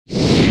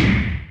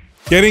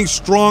Getting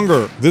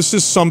stronger. This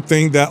is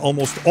something that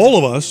almost all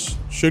of us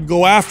should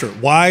go after.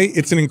 Why?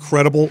 It's an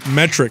incredible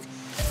metric.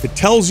 It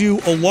tells you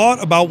a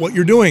lot about what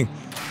you're doing.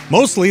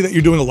 Mostly that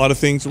you're doing a lot of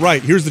things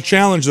right. Here's the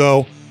challenge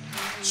though.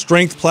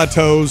 Strength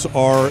plateaus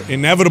are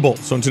inevitable.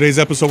 So in today's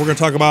episode, we're going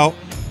to talk about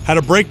how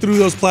to break through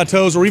those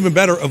plateaus, or even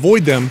better,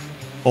 avoid them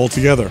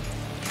altogether.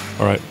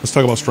 All right, let's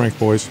talk about strength,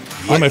 boys.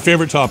 One of my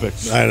favorite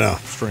topics. I know.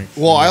 Strength.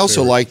 Well, I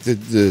also like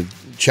the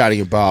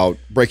chatting about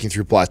breaking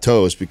through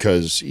plateaus,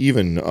 because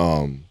even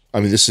I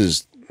mean, this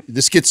is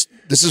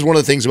one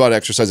of the things about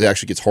exercise that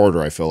actually gets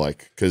harder, I feel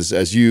like, because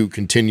as you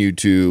continue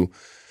to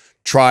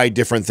try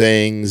different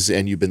things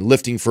and you've been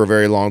lifting for a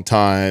very long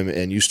time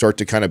and you start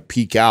to kind of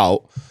peak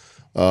out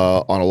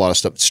on a lot of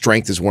stuff,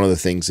 strength is one of the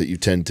things that you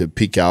tend to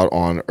peak out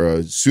on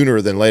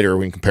sooner than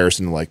later in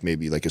comparison to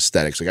maybe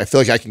aesthetics. Like, I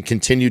feel like I can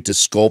continue to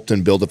sculpt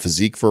and build a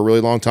physique for a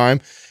really long time.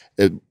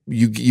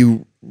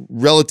 You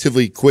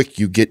relatively quick,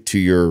 you get to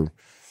your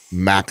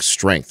max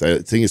strength. I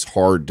think it's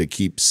hard to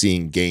keep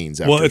seeing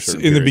gains. After it's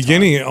in the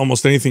beginning,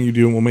 almost anything you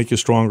do will make you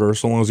stronger,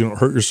 so long as you don't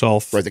hurt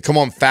yourself. Right. They come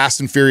on fast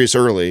and furious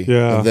early.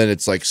 Yeah. And then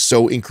it's like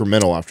so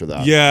incremental after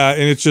that. Yeah.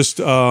 And it's just,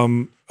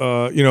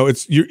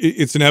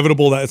 it's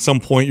inevitable that at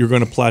some point you're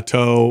going to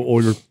plateau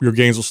or your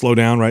gains will slow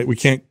down, right? We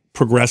can't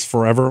progress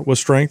forever with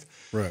strength.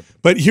 Right.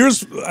 But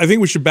I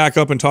think we should back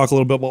up and talk a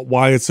little bit about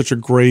why it's such a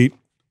great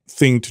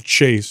thing to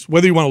chase.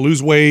 Whether you want to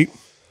lose weight,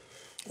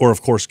 or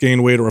of course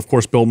gain weight, or of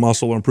course build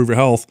muscle or improve your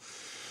health.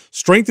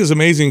 Strength is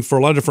amazing for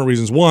a lot of different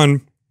reasons.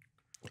 One,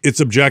 it's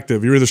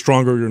objective. You're either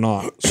stronger or you're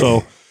not.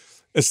 So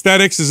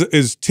aesthetics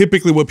is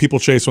typically what people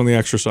chase when they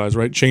exercise,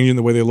 right? Changing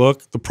the way they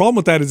look. The problem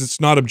with that is it's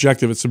not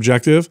objective, it's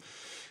subjective.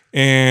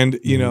 And,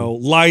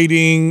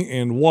 lighting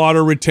and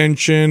water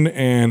retention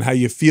and how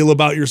you feel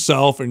about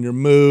yourself and your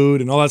mood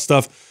and all that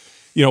stuff,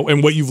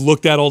 and what you've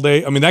looked at all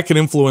day. I mean, that can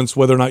influence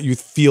whether or not you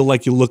feel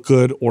like you look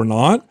good or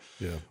not.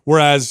 Yeah.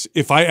 Whereas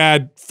if I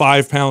add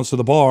 5 pounds to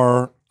the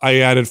bar, I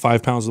added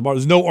 5 pounds to the bar.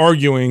 There's no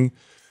arguing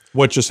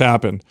what just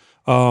happened.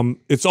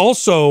 It's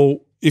also,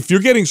 if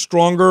you're getting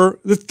stronger,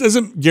 this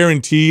doesn't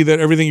guarantee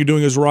that everything you're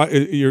doing is right.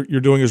 You're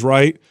doing is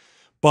right,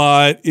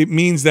 but it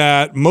means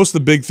that most of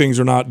the big things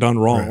are not done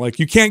wrong. Right. Like,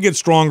 you can't get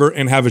stronger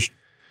and have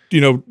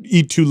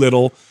eat too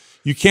little.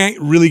 You can't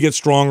really get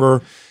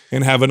stronger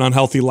and have an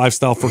unhealthy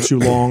lifestyle for too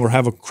long, or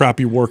have a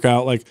crappy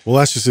workout. Well,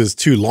 that's just is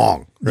too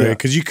long, right?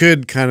 Because you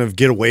could kind of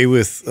get away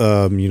with,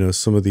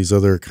 some of these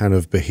other kind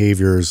of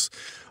behaviors,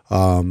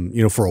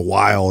 for a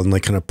while,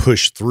 and kind of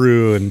push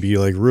through and be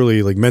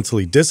really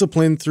mentally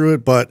disciplined through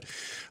it. But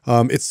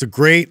it's a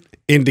great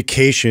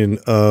indication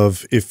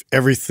of if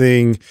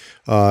everything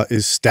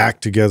is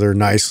stacked together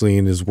nicely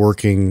and is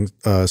working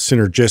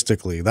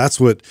synergistically.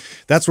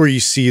 That's where you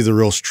see the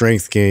real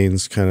strength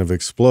gains kind of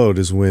explode,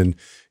 is when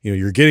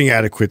you're getting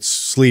adequate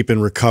sleep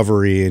and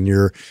recovery, and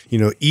you're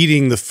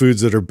eating the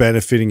foods that are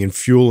benefiting and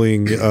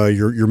fueling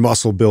your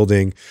muscle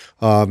building,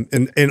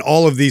 and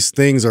all of these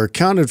things are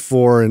accounted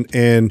for,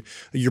 and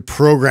your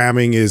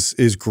programming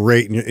is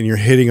great, and you're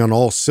hitting on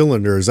all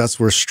cylinders. That's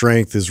where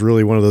strength is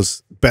really one of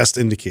those best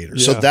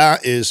indicators. So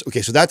that is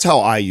okay. So that's how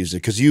I use it,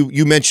 because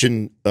you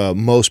mentioned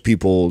most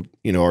people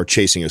are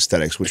chasing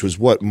aesthetics, which was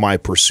what my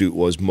pursuit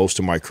was most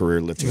of my career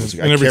lifting.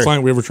 And every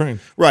client we ever trained.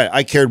 Right.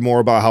 I cared more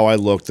about how I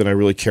looked than I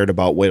really cared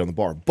about weight on the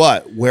bar.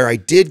 But where I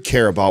did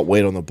care about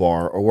weight on the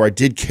bar, or where I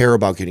did care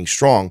about getting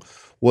strong,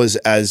 was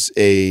as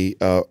a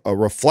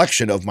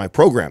reflection of my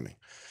programming.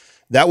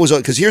 That was,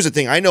 because here's the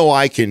thing. I know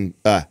I can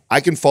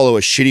follow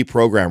a shitty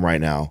program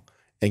right now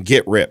and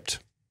get ripped.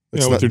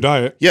 With your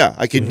diet. Yeah,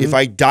 I can. If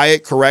I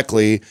diet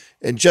correctly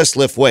and just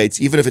lift weights,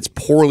 even if it's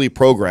poorly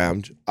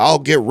programmed, I'll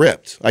get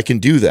ripped. I can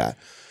do that.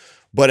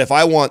 But if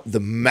I want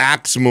the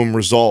maximum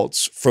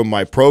results from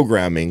my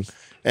programming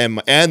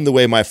and the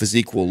way my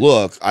physique will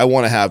look, I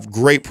want to have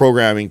great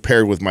programming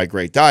paired with my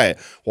great diet.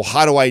 Well,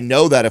 how do I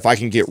know that if I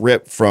can get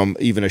ripped from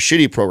even a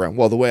shitty program?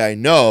 Well, the way I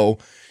know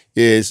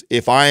is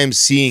if I am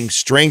seeing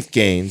strength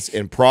gains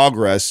and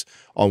progress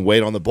on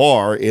weight on the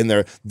bar in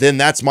there, then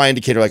that's my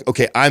indicator. Like,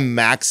 okay, I'm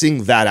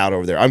maxing that out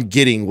over there. I'm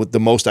getting what the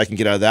most I can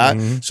get out of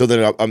that. So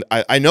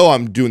that I know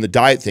I'm doing the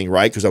diet thing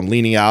right, because I'm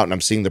leaning out and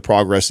I'm seeing the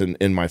progress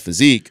in my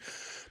physique.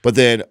 But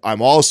then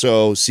I'm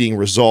also seeing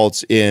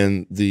results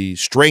in the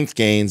strength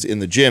gains in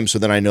the gym. So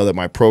then I know that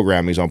my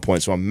programming is on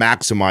point. So I'm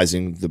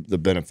maximizing the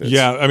benefits.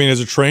 Yeah, I mean, as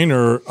a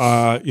trainer,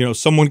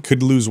 someone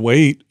could lose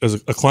weight, as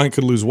a client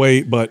could lose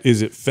weight, but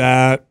is it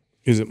fat?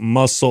 Is it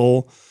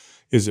muscle?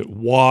 Is it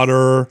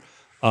water?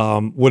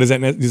 What does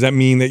that does that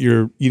mean that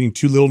you're eating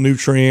too little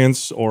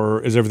nutrients,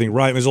 or is everything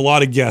right? There's a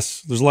lot of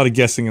There's a lot of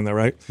guessing in there,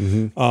 right?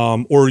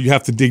 Or you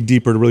have to dig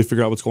deeper to really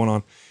figure out what's going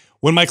on.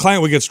 When my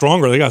client would get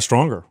stronger, they got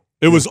stronger.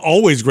 It was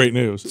always great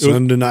news. It's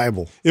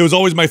undeniable. It was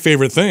always my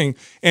favorite thing.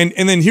 And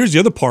then here's the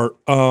other part.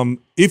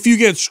 If you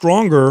get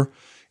stronger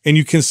and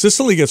you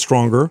consistently get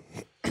stronger,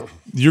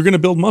 you're going to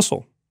build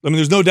muscle. I mean,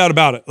 there's no doubt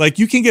about it. Like,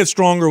 you can get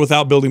stronger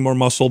without building more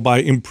muscle by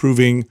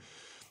improving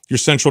your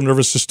central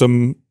nervous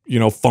system,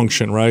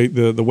 function, right?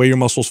 The way your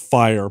muscles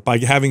fire, by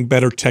having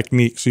better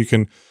technique so you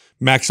can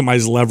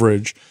maximize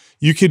leverage.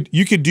 you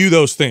could do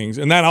those things,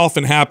 and that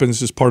often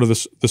happens as part of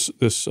this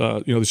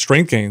the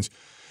strength gains.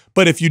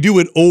 But if you do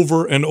it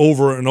over and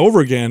over and over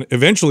again,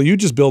 eventually you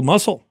just build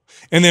muscle.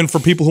 And then for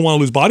people who want to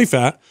lose body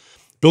fat,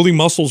 building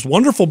muscle is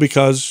wonderful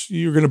because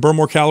you're going to burn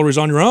more calories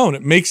on your own.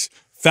 It makes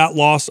fat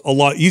loss a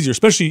lot easier,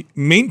 especially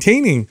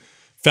maintaining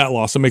fat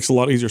loss. It makes it a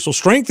lot easier. So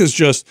strength is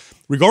just,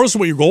 regardless of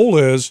what your goal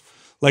is,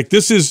 like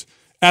this is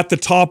at the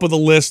top of the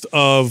list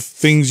of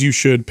things you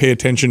should pay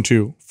attention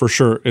to for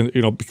sure.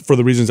 And for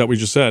the reasons that we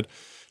just said.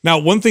 Now,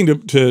 one thing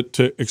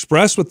to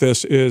express with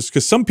this is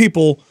because some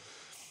people,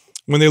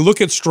 when they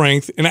look at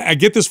strength, and I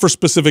get this for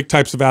specific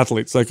types of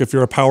athletes, like if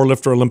you're a power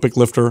lifter, Olympic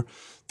lifter,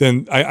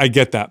 then I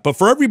get that. But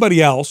for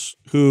everybody else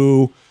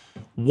who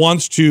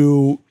wants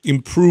to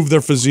improve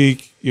their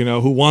physique,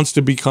 who wants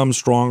to become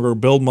stronger,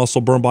 build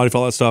muscle, burn body fat,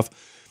 all that stuff,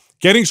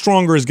 getting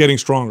stronger is getting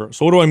stronger.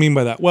 So what do I mean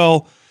by that?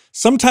 Well,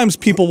 sometimes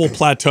people will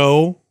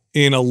plateau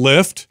in a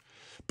lift,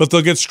 but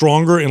they'll get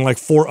stronger in like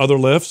 4 other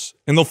lifts,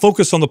 and they'll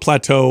focus on the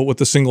plateau with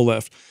the single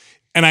lift.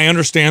 And I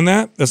understand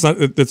that.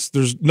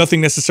 There's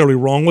nothing necessarily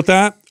wrong with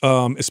that,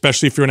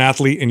 especially if you're an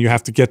athlete and you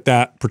have to get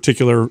that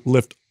particular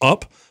lift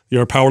up.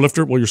 You're a power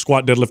lifter. Well, your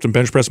squat, deadlift, and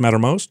bench press matter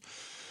most.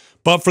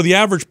 But for the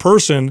average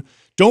person,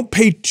 don't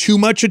pay too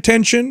much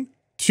attention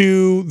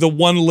to the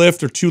 1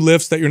 lift or 2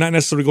 lifts that you're not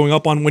necessarily going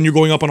up on when you're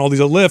going up on all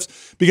these other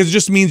lifts, because it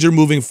just means you're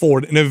moving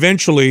forward. And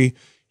eventually,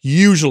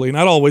 usually,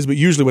 not always, but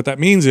usually what that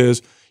means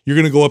is you're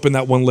going to go up in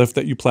that 1 lift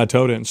that you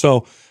plateaued in.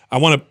 So I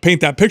want to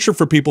paint that picture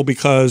for people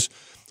because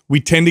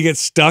we tend to get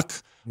stuck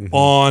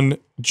on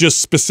just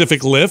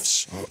specific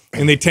lifts,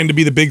 and they tend to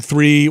be the big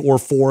 3 or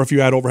 4 if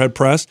you add overhead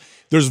press.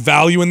 There's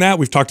value in that.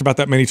 We've talked about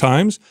that many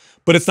times,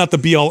 but it's not the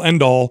be-all,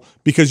 end-all,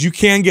 because you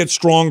can get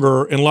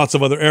stronger in lots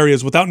of other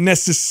areas without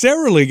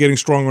necessarily getting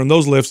stronger in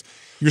those lifts.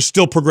 You're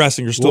still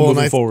progressing. You're still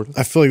moving forward.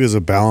 I feel like there's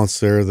a balance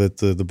there that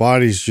the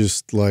body's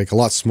just like a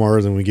lot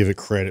smarter than we give it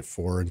credit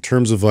for in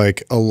terms of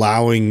like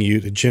allowing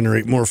you to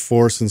generate more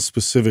force in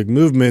specific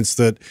movements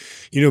that,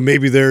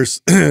 maybe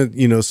there's,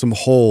 some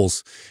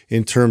holes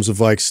in terms of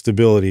like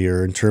stability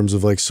or in terms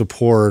of like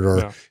support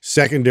or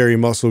secondary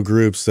muscle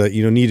groups that,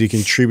 need to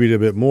contribute a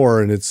bit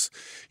more. And it's,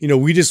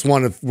 we're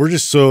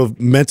just so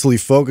mentally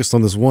focused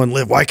on this 1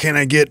 lift. Why can't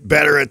I get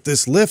better at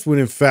this lift? When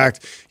in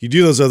fact, you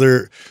do those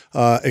other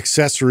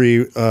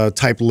accessory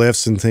type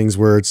lifts and things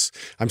where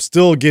I'm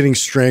still getting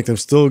strength. I'm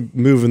still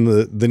moving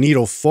the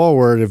needle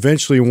forward.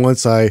 Eventually,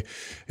 once I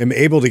am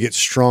able to get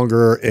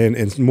stronger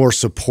and more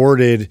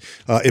supported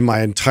in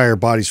my entire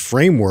body's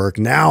framework,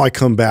 now I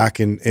come back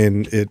and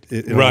it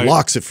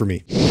unlocks it for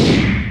me.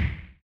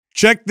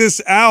 Check this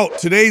out.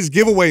 Today's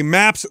giveaway,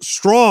 MAPS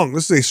Strong.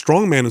 This is a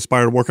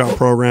strongman-inspired workout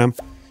program.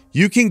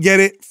 You can get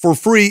it for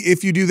free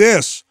if you do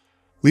this.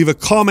 Leave a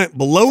comment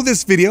below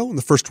this video in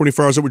the first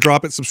 24 hours that we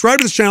drop it. Subscribe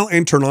to this channel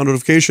and turn on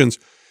notifications.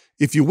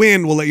 If you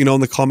win, we'll let you know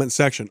in the comment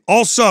section.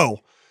 Also,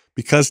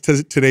 because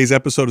today's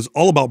episode is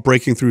all about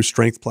breaking through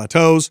strength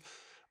plateaus,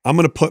 I'm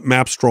going to put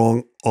MAPS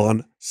Strong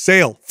on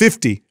sale.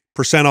 50%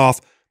 off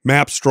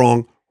MAPS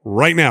Strong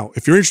right now.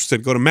 If you're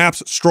interested, go to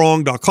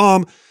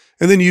mapsstrong.com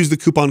and then use the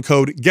coupon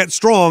code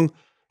GETSTRONG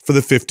for the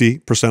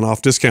 50%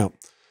 off discount.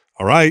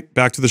 All right,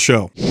 back to the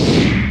show.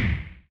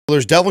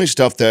 There's definitely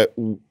stuff that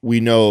we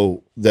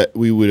know that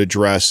we would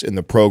address in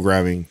the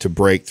programming to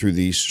break through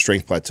these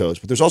strength plateaus,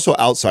 but there's also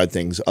outside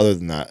things other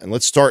than that. And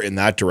let's start in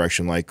that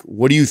direction. Like,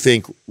 what do you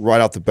think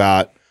right off the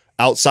bat,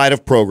 outside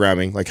of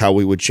programming, like how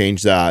we would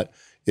change that,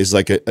 is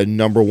like a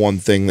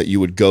 #1 thing that you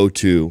would go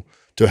to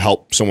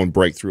help someone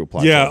break through a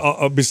plateau?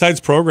 Yeah,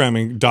 besides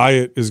programming,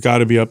 diet has got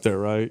to be up there,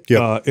 right?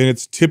 Yeah. And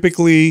it's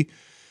typically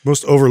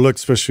most overlooked,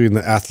 especially in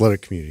the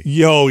athletic community.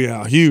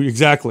 Yeah, huge,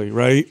 exactly,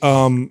 right?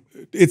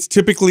 It's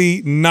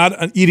typically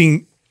not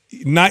eating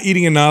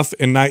enough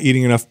and not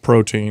eating enough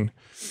protein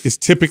is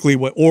typically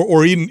what,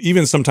 or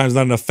even sometimes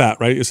not enough fat,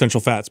 right?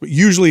 Essential fats, but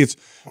usually it's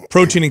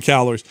protein and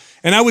calories.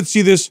 And I would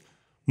see this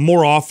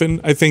more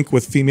often, I think,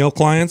 with female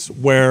clients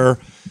where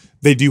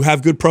they do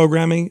have good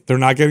programming. They're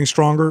not getting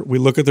stronger. We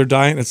look at their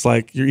diet and it's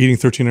like, you're eating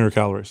 1,300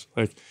 calories.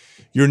 Like,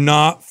 you're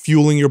not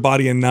fueling your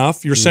body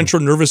enough. Your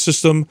central nervous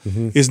system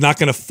is not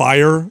going to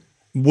fire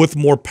with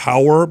more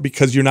power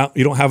because you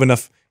don't have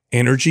enough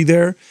energy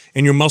there,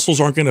 and your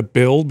muscles aren't going to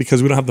build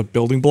because we don't have the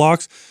building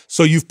blocks.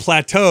 So you've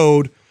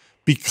plateaued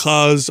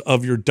because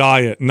of your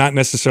diet, not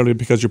necessarily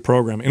because you're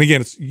programming. And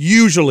again, it's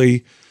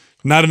usually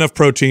not enough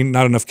protein,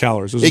 not enough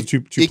calories. Those are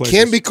two places. It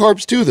can be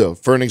carbs too, though.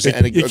 For an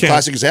example, a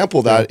classic example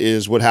of that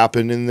is what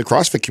happened in the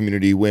CrossFit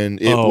community when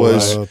it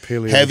was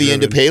heavy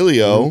into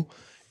paleo,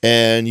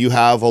 and you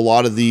have a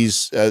lot of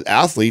these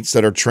athletes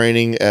that are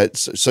training at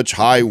such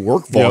high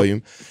work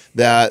volume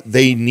that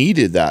they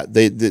needed that.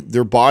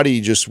 Their body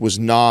just was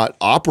not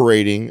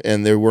operating,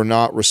 and they were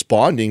not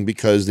responding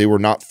because they were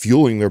not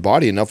fueling their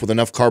body enough with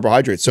enough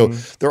carbohydrates. So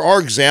there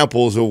are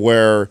examples of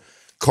where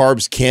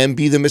carbs can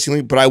be the missing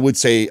link, but I would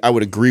say, I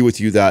would agree with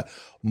you that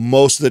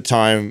most of the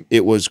time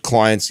it was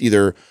clients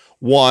either,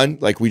 one,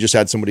 like we just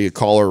had somebody, a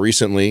caller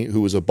recently who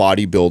was a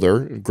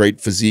bodybuilder,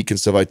 great physique and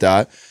stuff like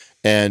that,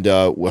 And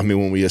I mean,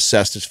 when we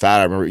assessed his fat,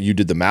 I remember you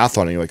did the math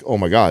on it. You're like, oh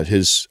my God,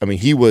 he's in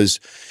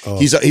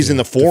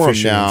the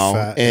forum now,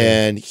 fat,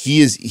 and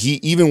he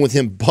even with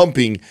him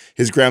bumping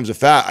his grams of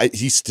fat,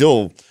 he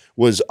still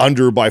was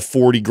under by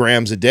 40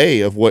 grams a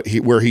day of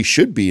where he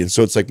should be. And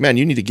so it's like, man,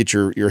 you need to get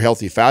your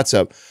healthy fats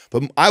up.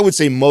 But I would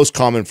say most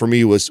common for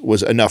me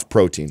was enough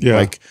protein.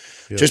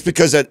 Just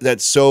because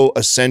that's so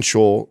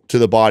essential to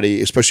the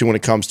body, especially when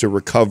it comes to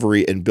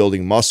recovery and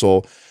building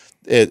muscle.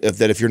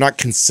 That if you're not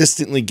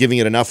consistently giving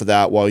it enough of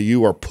that while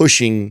you are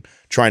pushing,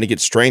 trying to get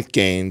strength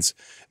gains,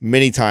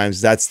 many times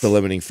that's the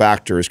limiting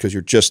factor, is because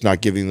you're just not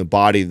giving the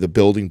body the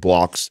building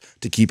blocks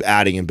to keep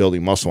adding and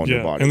building muscle on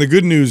your body. And the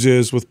good news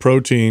is with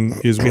protein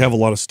is we have a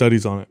lot of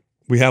studies on it.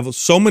 We have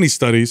so many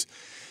studies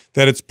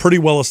that it's pretty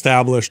well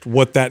established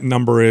what that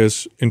number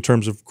is in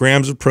terms of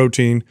grams of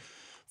protein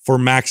for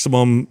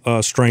maximum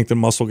strength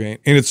and muscle gain.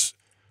 And it's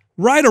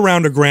right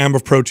around a gram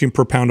of protein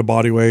per pound of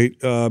body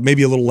weight,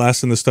 maybe a little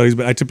less in the studies,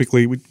 but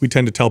we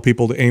tend to tell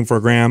people to aim for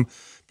a gram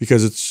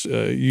because it's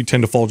you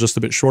tend to fall just a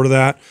bit short of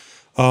that.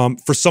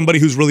 For somebody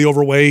who's really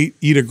overweight,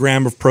 eat a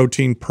gram of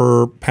protein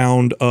per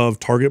pound of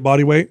target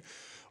body weight,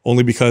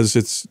 only because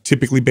it's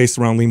typically based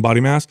around lean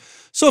body mass.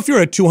 So if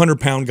you're a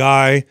 200-pound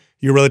guy,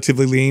 you're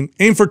relatively lean,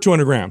 aim for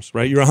 200 grams,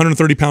 right? You're a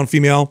 130-pound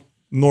female,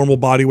 normal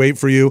body weight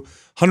for you,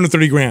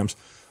 130 grams.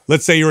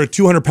 Let's say you're a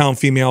 200-pound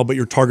female, but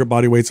your target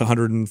body weight's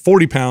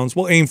 140 pounds.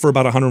 We'll aim for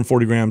about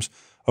 140 grams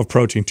of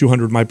protein.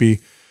 200 might be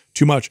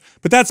too much.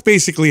 But that's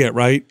basically it,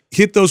 right?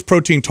 Hit those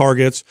protein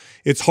targets.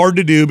 It's hard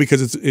to do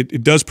because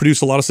it does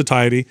produce a lot of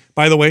satiety.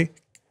 By the way,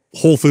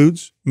 whole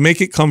foods.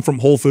 Make it come from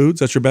whole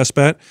foods. That's your best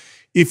bet.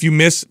 If you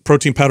miss,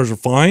 protein powders are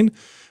fine,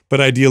 but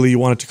ideally you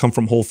want it to come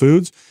from whole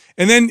foods.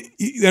 And then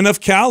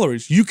enough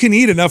calories. You can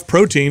eat enough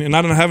protein and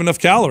not have enough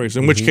calories,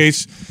 in which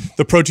case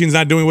the protein's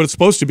not doing what it's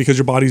supposed to because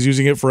your body's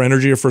using it for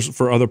energy or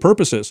for other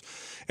purposes.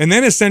 And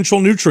then essential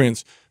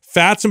nutrients.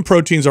 Fats and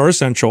proteins are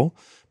essential,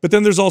 but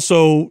then there's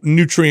also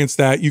nutrients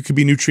that you could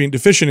be nutrient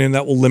deficient in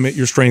that will limit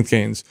your strength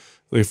gains.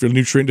 If you're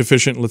nutrient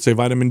deficient, let's say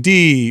vitamin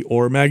D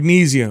or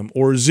magnesium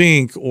or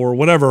zinc or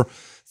whatever,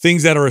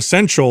 things that are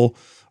essential,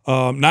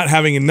 not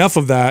having enough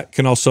of that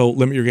can also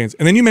limit your gains.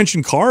 And then you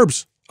mentioned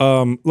carbs.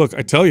 Look,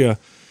 I tell you,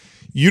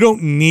 you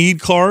don't need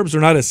carbs.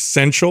 They're not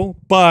essential,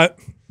 but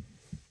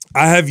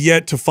I have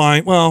yet to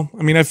find, well,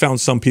 I mean, I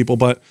found some people,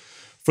 but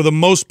for the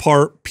most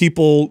part,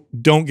 people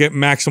don't get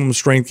maximum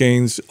strength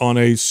gains on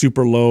a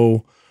super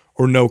low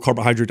or no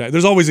carbohydrate diet.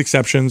 There's always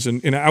exceptions,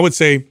 and I would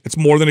say it's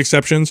more than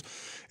exceptions.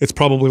 It's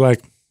probably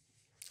like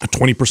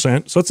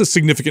 20%. So it's a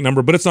significant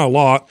number, but it's not a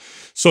lot.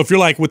 So if you're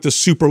like with the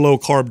super low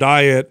carb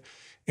diet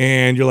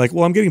and you're like,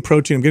 well, I'm getting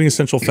protein, I'm getting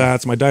essential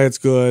fats, my diet's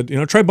good,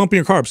 try bumping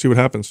your carbs, see what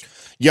happens.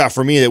 Yeah,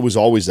 for me, it was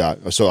always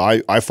that. So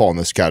I fall in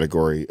this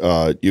category.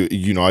 I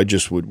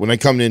just would, when I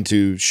come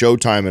into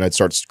showtime and I'd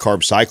start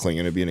carb cycling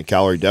and it'd be in a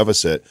calorie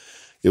deficit,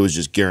 it was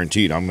just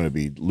guaranteed I'm going to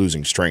be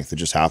losing strength. It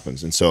just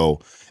happens. And so,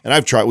 and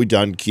we've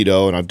done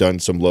keto and I've done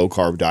some low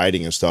carb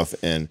dieting and stuff,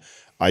 and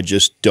I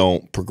just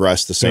don't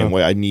progress the same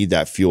way. I need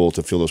that fuel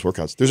to fuel those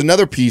workouts. There's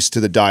another piece to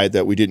the diet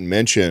that we didn't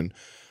mention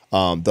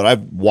that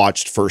I've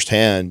watched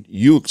firsthand,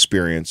 you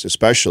experience,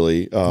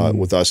 especially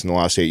with us in the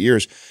last 8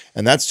 years,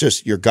 and that's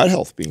just your gut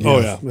health being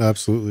healthy. Oh yeah,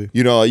 absolutely.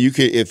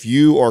 If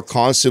you are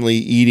constantly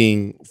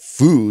eating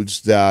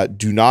foods that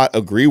do not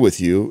agree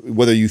with you,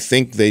 whether you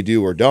think they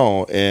do or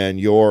don't, and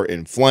you're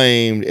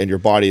inflamed and your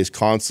body is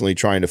constantly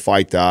trying to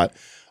fight that,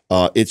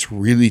 it's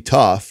really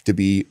tough to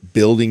be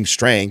building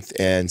strength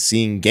and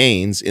seeing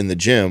gains in the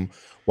gym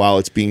while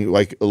it's being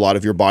like a lot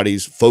of your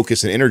body's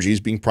focus and energy is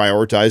being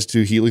prioritized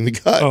to healing the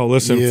gut. Oh,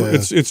 listen,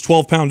 it's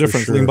 12-pound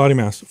difference lean body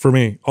mass for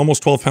me.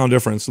 Almost 12-pound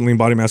difference in lean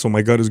body mass when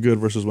my gut is good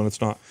versus when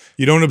it's not.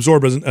 You don't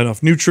absorb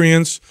enough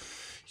nutrients.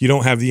 You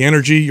don't have the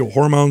energy. Your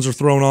hormones are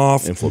thrown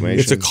off. Inflammation.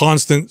 It's a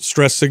constant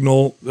stress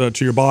signal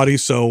to your body.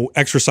 So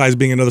exercise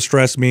being another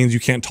stress means you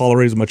can't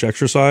tolerate as much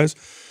exercise.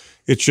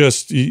 It's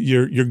just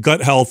your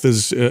gut health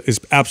is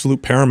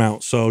absolute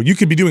paramount. So you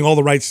could be doing all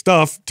the right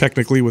stuff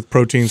technically with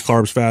proteins,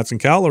 carbs, fats, and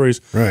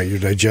calories. Right, your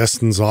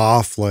digestion's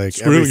off. Like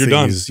screw it, you're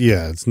done.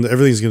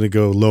 Everything's going to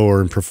go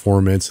lower in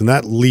performance, and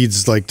that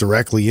leads like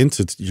directly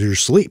into your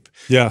sleep.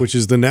 Yeah, which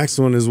is the next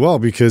one as well.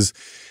 Because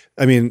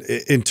I mean,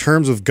 in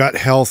terms of gut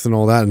health and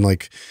all that, and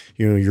like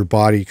your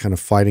body kind of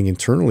fighting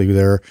internally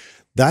there.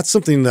 That's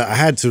something that I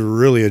had to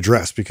really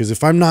address, because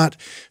if I'm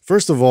not,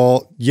 first of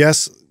all,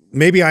 yes,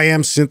 maybe I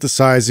am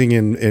synthesizing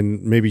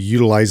and maybe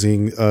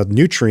utilizing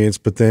nutrients,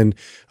 but then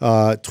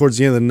towards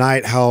the end of the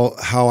night, how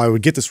I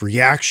would get this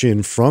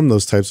reaction from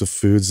those types of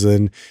foods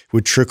then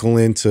would trickle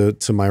into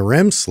my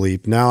REM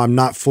sleep. Now I'm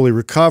not fully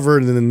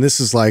recovered, and then this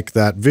is like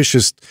that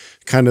vicious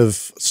kind of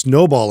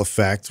snowball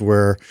effect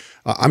where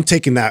I'm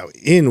taking that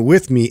in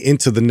with me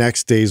into the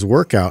next day's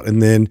workout.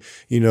 And then,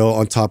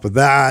 on top of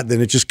that,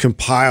 then it just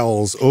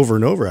compiles over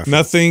and over.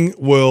 Nothing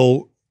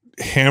will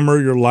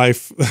hammer your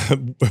life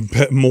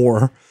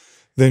more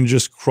than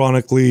just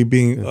chronically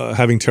being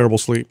having terrible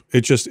sleep.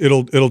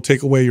 It'll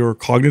take away your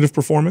cognitive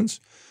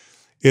performance.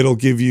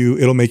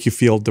 It'll make you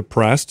feel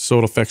depressed, so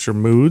it affects your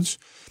moods.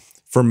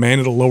 For men,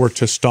 it'll lower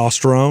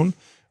testosterone.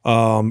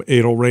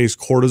 It'll raise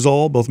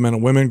cortisol, both men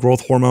and women.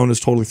 Growth hormone is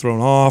totally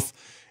thrown off.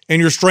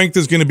 And your strength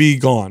is going to be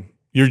gone.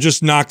 You're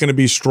just not going to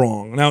be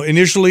strong. Now,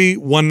 initially,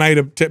 one night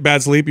of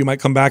bad sleep, you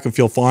might come back and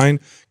feel fine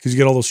because you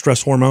get all those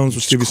stress hormones,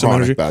 which give you some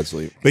energy. Bad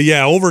sleep. But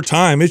yeah, over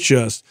time, it's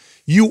just,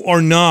 you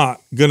are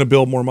not going to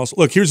build more muscle.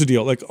 Look, here's the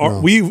deal. Like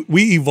we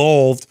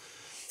evolved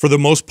for the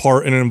most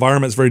part in an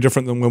environment that's very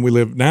different than when we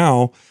live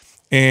now.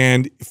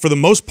 And for the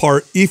most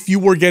part, if you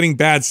were getting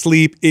bad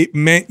sleep, it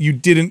meant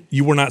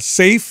you were not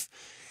safe,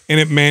 and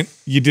it meant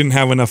you didn't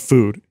have enough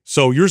food.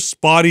 So your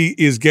body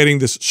is getting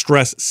this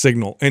stress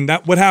signal. And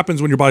that what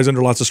happens when your body's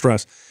under lots of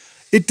stress?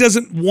 It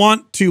doesn't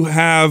want to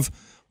have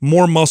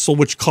more muscle,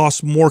 which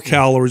costs more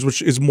calories,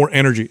 which is more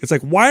energy. It's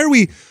like, why are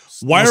we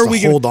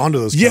gonna hold on to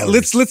those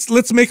calories?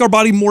 Let's make our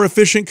body more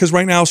efficient, because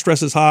right now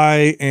stress is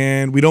high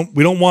and we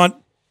don't want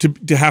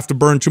to have to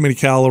burn too many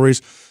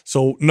calories.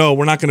 So no,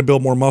 we're not going to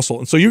build more muscle.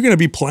 And so you're going to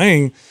be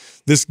playing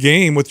this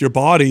game with your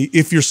body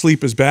if your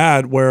sleep is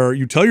bad, where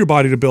you tell your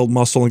body to build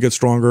muscle and get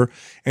stronger,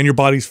 and your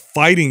body's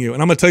fighting you.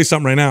 And I'm going to tell you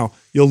something right now,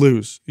 you'll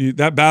lose.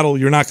 That battle,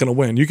 you're not going to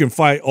win. You can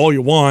fight all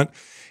you want,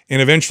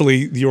 and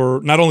eventually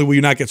not only will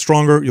you not get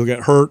stronger, you'll get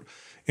hurt,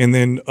 and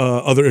then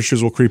other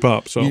issues will creep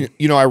up. So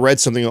you know, I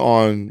read something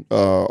on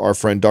our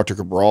friend Dr.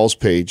 Cabral's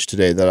page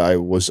today that I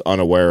was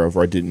unaware of,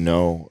 or I didn't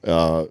know,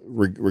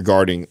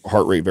 regarding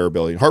heart rate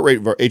variability. Heart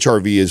rate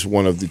HRV is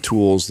one of the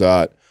tools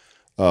that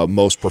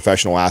most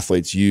professional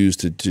athletes use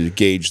to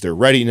gauge their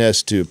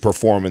readiness to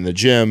perform in the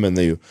gym, and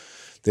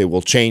they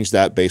will change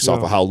that based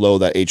off of how low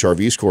that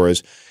HRV score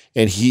is.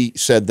 And he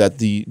said that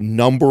the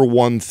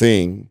 #1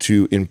 thing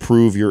to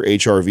improve your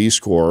HRV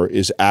score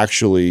is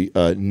actually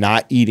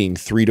not eating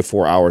 3 to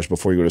 4 hours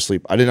before you go to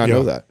sleep. I did not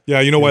know that.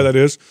 Yeah, you know why that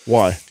is?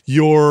 Why?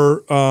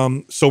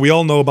 So we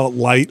all know about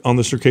light on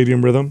the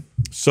circadian rhythm.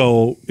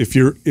 So if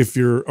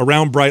you're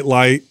around bright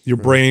light, your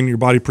brain, your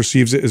body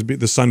perceives it as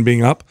the sun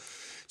being up.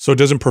 So it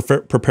doesn't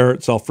prepare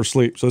itself for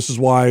sleep. So this is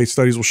why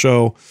studies will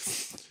show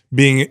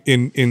being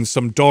in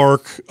some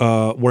dark,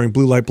 wearing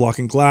blue light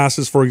blocking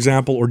glasses, for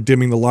example, or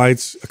dimming the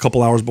lights a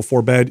couple hours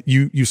before bed,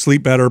 you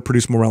sleep better,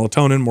 produce more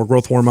melatonin, more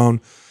growth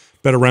hormone,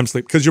 better REM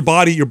sleep. Because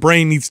your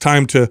brain needs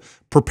time to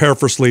prepare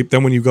for sleep.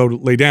 Then when you go to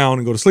lay down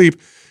and go to sleep,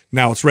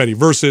 now it's ready.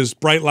 Versus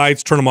bright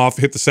lights, turn them off,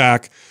 hit the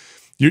sack.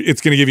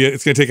 It's going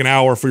to take an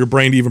hour for your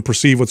brain to even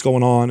perceive what's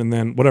going on, and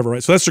then whatever,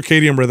 right? So that's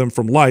circadian rhythm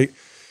from light.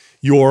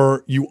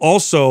 You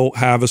also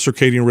have a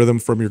circadian rhythm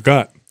from your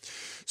gut.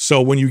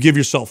 So when you give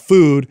yourself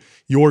food,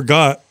 your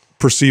gut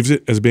perceives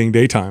it as being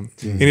daytime,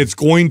 and it's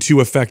going to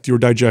affect your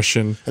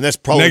digestion, and that's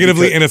probably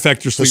negatively, and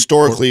affect your sleep.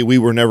 Historically, we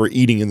were never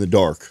eating in the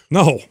dark.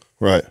 No,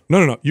 right?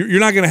 No.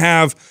 You're not going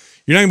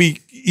to be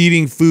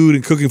eating food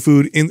and cooking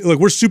food like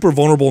we're super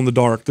vulnerable in the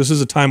dark. This is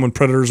a time when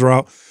predators are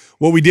out.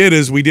 What we did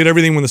is we did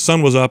everything when the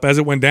sun was up. As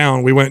it went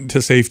down, we went into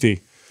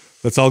safety.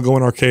 Let's all go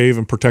in our cave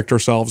and protect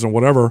ourselves and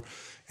whatever,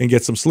 and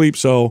get some sleep.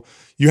 So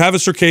you have a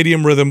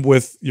circadian rhythm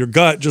with your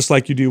gut, just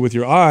like you do with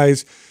your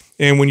eyes.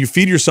 And when you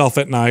feed yourself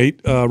at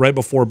night, right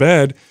before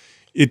bed,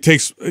 you're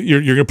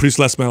going to produce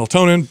less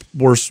melatonin,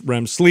 worse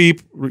REM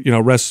sleep,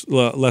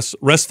 less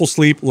restful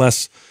sleep,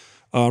 less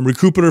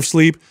recuperative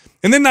sleep.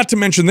 And then not to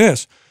mention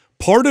this,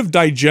 part of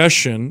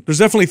digestion, there's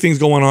definitely things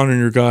going on in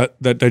your gut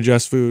that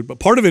digest food, but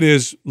part of it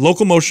is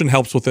locomotion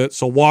helps with it.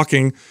 So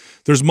walking,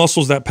 there's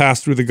muscles that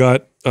pass through the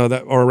gut,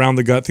 that are around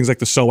the gut, things like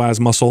the psoas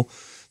muscle,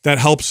 that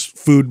helps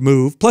food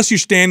move. Plus you're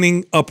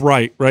standing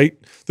upright, right?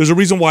 There's a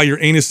reason why your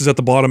anus is at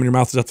the bottom and your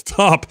mouth is at the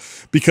top,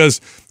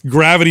 because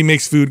gravity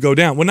makes food go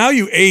down. Well, now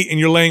you ate and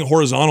you're laying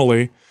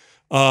horizontally,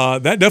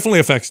 that definitely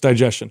affects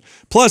digestion.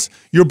 Plus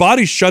your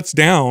body shuts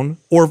down,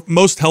 or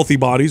most healthy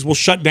bodies will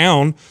shut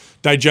down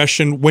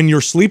digestion when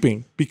you're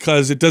sleeping,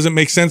 because it doesn't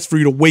make sense for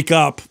you to wake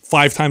up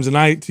 5 times a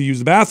night to use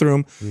the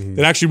bathroom. It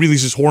actually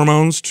releases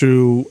hormones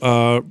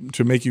to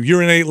make you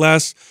urinate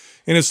less,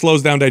 and it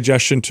slows down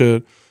digestion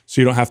so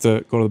you don't have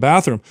to go to the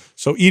bathroom.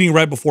 So eating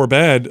right before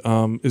bed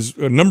is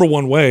a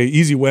 #1 way,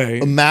 easy way.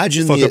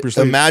 Imagine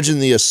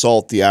the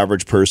assault the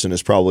average person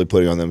is probably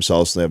putting on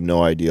themselves, and they have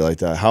no idea like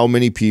that. How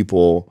many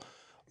people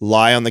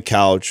lie on the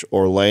couch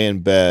or lay in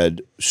bed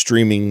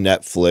streaming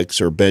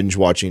Netflix or binge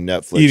watching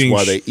Netflix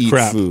while they eat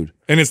food?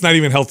 And it's not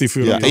even healthy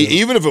food. Yeah,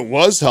 even if it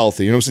was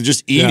healthy, you know what I'm saying?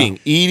 Just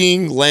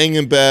eating, laying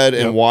in bed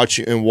and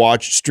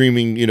watch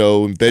streaming,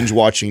 and binge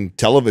watching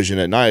television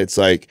at night. It's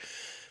like,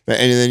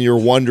 and then you're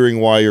wondering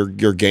why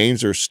your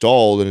gains are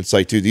stalled, and it's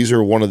like, dude, these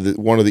are one of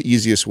the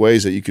easiest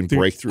ways that you can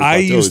break through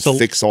plateaus,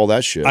 fix all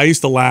that shit. I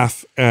used to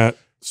laugh at,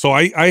 so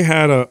I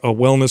had a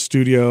wellness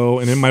studio,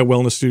 and in my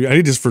wellness studio, I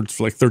did this for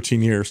like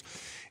 13 years.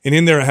 And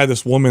in there I had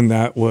this woman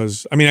that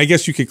was, I mean, I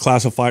guess you could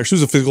classify her. She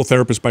was a physical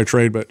therapist by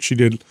trade, but she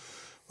did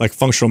like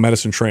functional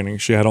medicine training.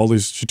 She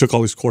took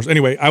all these courses.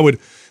 Anyway, I would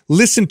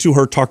listen to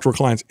her talk to her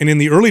clients. And in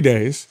the early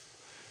days,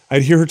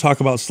 I'd hear her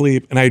talk about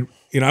sleep, and I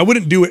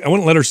wouldn't do it. I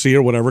wouldn't let her see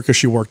or whatever, because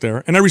she worked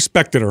there, and I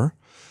respected her,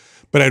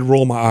 but I'd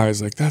roll my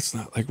eyes like, that's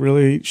not, like,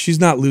 really, she's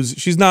not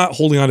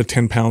holding on to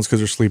 10 pounds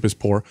because her sleep is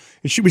poor.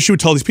 And she would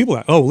tell these people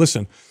that, oh,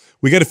 listen,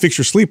 we got to fix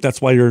your sleep.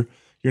 That's why you're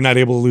you're not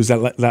able to lose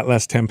that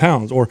last 10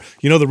 pounds. Or,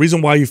 the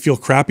reason why you feel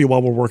crappy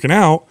while we're working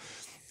out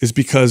is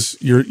because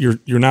you're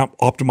not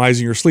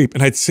optimizing your sleep.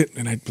 And I'd sit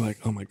and I'd be like,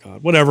 oh my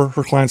God, whatever,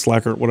 her client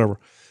slacker, whatever.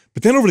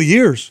 But then over the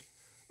years,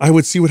 I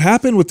would see what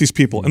happened with these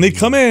people. And they'd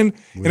come in,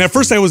 and at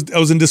first I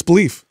was in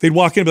disbelief. They'd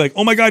walk in and be like,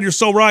 oh my God, you're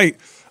so right.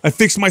 I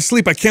fixed my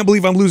sleep. I can't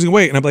believe I'm losing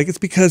weight. And I'm like, it's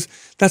because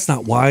that's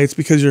not why. It's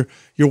because you're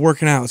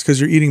working out. It's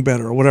because you're eating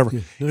better or whatever.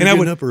 Yeah. No, and I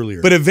would up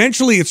earlier. But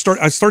eventually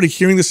I started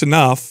hearing this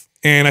enough,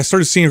 and I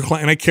started seeing a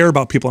client, and I care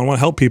about people. I want to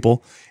help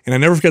people. And I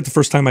never forget the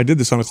first time I did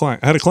this on a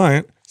client. I had a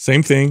client,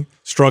 same thing,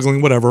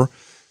 struggling, whatever.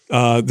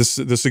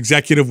 This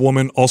executive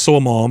woman, also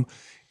a mom.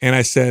 And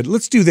I said,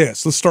 let's do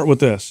this. Let's start with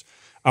this.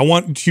 I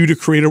want you to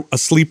create a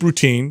sleep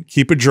routine,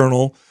 keep a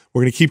journal.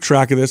 We're going to keep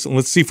track of this, and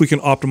let's see if we can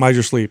optimize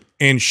your sleep.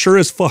 And sure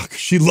as fuck,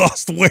 she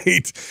lost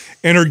weight,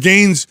 and her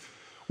gains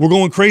were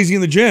going crazy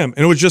in the gym.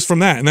 And it was just from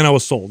that. And then I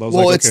was sold. I was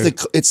like, okay.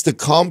 It's the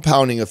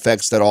compounding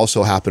effects that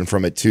also happen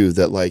from it too.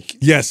 That like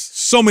yes,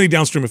 so many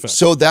downstream effects.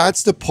 So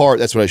that's the part.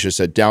 That's what I should have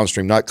said.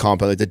 Downstream, not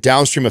compound. Like the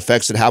downstream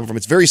effects that happen from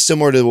it's very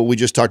similar to what we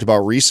just talked about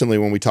recently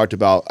when we talked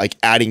about like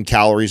adding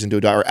calories into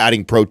a diet or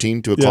adding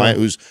protein to a client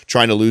who's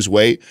trying to lose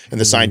weight.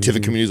 And the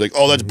scientific community is like,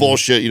 oh, that's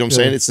bullshit. You know what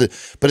I'm saying?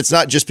 But it's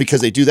not just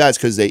because they do that. It's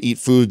because they eat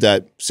food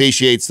that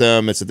satiates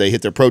them. It's that they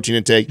hit their protein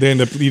intake. They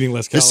end up eating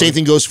less calories. The same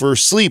thing goes for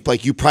sleep.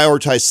 Like you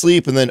prioritize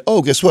sleep, and then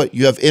guess what?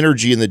 You have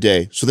energy in the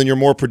day. So then you're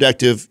more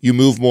productive, you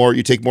move more,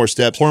 you take more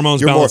steps.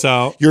 Hormones balance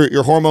out.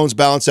 Your hormones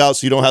balance out,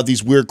 so you don't have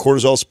these weird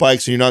cortisol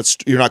spikes, and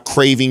you're not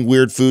craving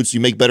weird foods, so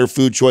you make better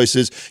food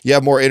choices. You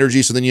have more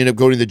energy, so then you end up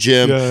going to the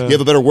gym. You have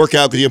a better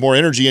workout because you have more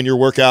energy in your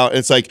workout. And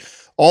it's like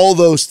all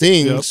those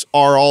things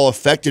are all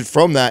affected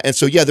from that. And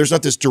so, there's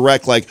not this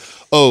direct like,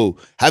 oh,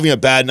 having a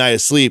bad night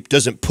of sleep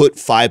doesn't put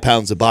 5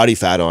 pounds of body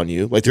fat on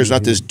you. Like there's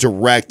not this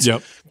direct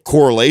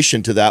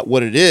correlation to that.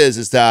 What it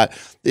is that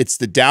it's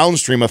the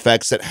downstream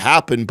effects that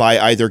happen by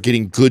either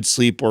getting good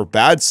sleep or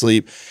bad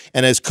sleep.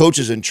 And as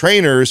coaches and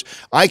trainers,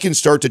 I can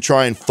start to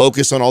try and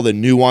focus on all the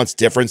nuanced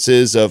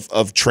differences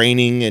of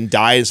training and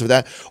diet and stuff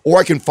like that. Or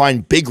I can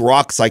find big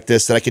rocks like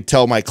this that I could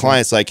tell my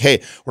clients like,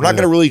 hey, we're not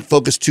going to really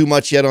focus too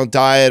much yet on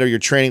diet or your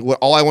training.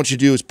 All I want you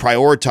to do is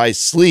prioritize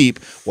sleep.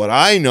 What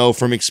I know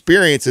from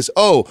experience is,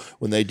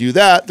 when they do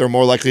that, they're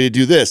more likely to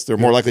do this. They're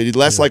more likely to do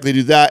less likely to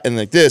do that and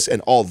like this.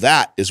 And all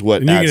that is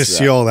what you're going to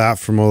see all that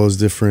from all those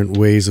different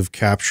ways of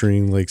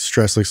capturing like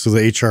stress, like so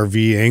the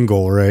HRV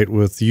angle, right?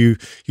 With you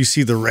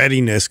see the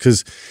readiness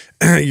because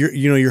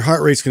your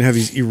heart rate's gonna have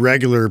these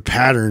irregular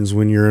patterns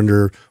when you're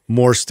under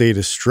more state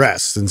of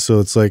stress, and so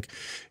it's like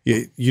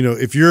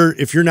if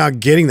you're not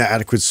getting the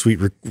adequate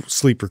sleep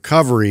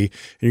recovery and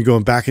you're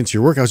going back into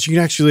your workouts, you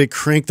can actually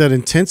crank that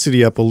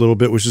intensity up a little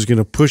bit, which is going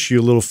to push you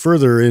a little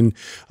further in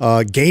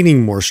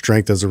gaining more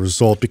strength as a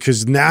result,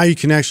 because now you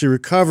can actually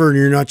recover and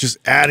you're not just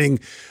adding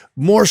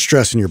more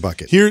stress in your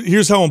bucket.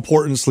 Here's how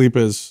important sleep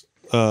is,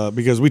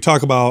 because we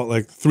talk about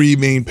like 3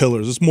 main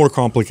pillars. It's more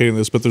complicated than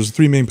this, but there's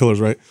 3 main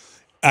pillars, right?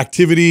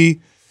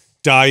 Activity,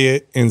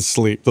 diet, and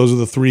sleep. Those are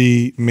the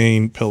 3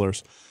 main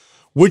pillars.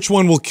 Which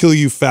one will kill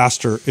you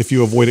faster if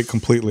you avoid it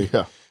completely?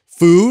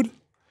 Food,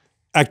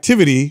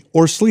 activity,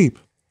 or sleep?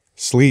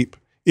 Sleep.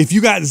 If you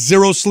got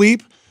 0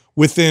 sleep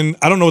within,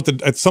 I don't know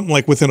it's something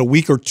like within a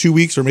week or 2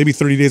 weeks or maybe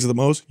 30 days at the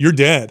most, you're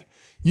dead.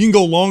 You can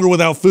go longer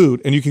without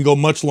food and you can go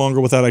much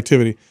longer without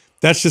activity.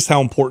 That's just how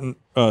important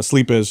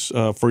sleep is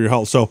for your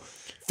health. So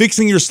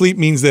fixing your sleep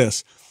means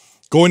this: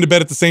 going to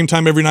bed at the same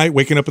time every night,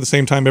 waking up at the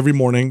same time every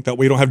morning. That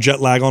way you don't have jet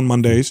lag on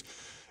Mondays.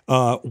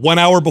 1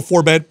 hour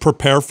before bed,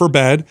 prepare for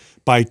bed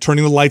by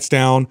turning the lights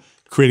down,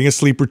 creating a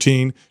sleep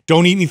routine.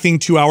 Don't eat anything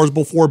 2 hours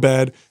before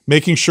bed,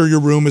 making sure your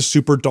room is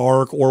super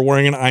dark or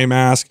wearing an eye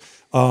mask,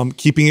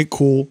 keeping it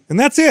cool. And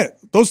that's it.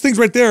 Those things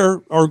right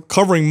there are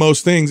covering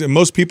most things, and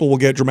most people will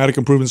get dramatic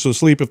improvements to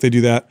sleep if they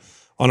do that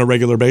on a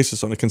regular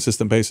basis, on a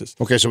consistent basis.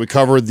 Okay, so we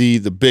covered the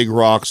big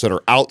rocks that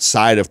are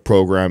outside of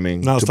programming.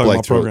 Now let's talk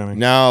about programming.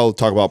 Now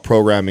talk about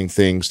programming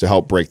things to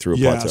help break through a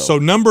plateau. So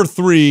number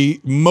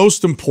 3,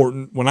 most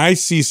important, when I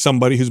see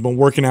somebody who's been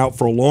working out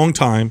for a long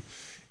time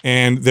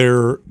and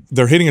they're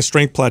hitting a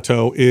strength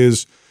plateau,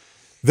 is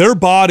their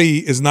body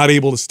is not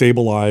able to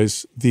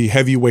stabilize the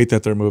heavy weight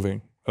that they're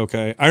moving.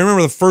 Okay, I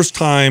remember the first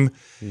time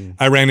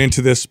I ran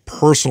into this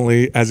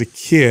personally as a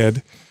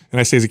kid, and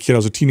I say as a kid, I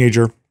was a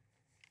teenager,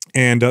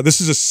 and this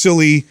is a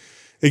silly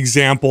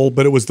example,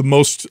 but it was the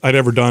most I'd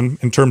ever done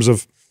in terms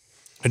of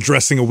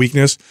addressing a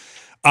weakness.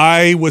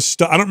 I was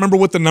stuck. I don't remember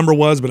what the number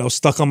was, but I was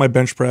stuck on my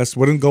bench press,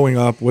 wasn't going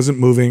up, wasn't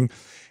moving,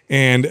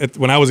 and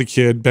when I was a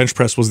kid, bench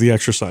press was the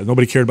exercise.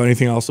 Nobody cared about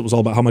anything else. It was all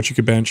about how much you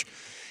could bench.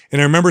 And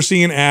I remember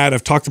seeing an ad.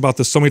 I've talked about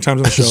this so many times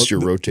on the show. This is your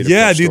rotator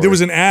yeah, cuff dude. story. There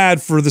was an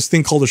ad for this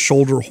thing called a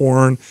shoulder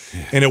horn,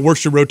 and it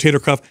works your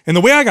rotator cuff. And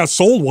the way I got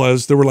sold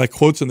was there were like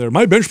quotes in there.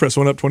 My bench press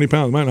went up 20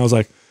 pounds. And I was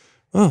like,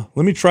 oh,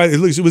 let me try it.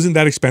 It wasn't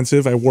that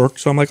expensive. I worked,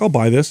 so I'm like, I'll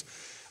buy this.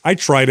 I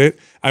tried it.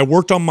 I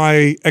worked on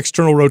my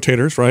external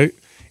rotators, right?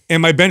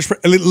 And my bench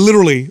press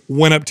literally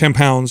went up 10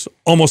 pounds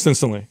almost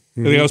instantly.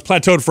 I was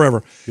plateaued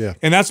forever. Yeah.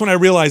 And that's when I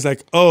realized,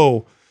 like,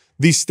 oh,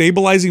 these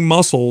stabilizing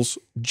muscles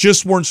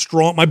just weren't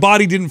strong. My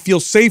body didn't feel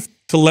safe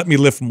to let me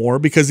lift more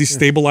because these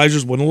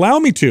stabilizers wouldn't allow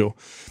me to.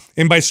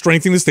 And by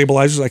strengthening the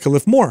stabilizers, I could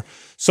lift more.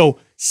 So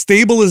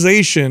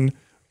stabilization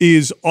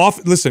is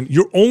off. Listen,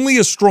 you're only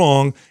as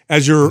strong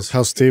as your That's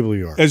how stable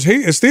you are.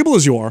 as stable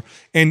as you are.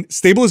 And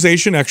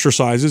stabilization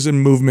exercises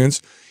and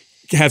movements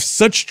have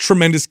such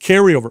tremendous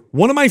carryover.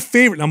 One of my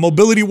favorite, now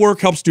mobility work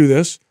helps do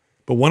this,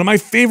 but one of my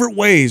favorite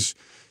ways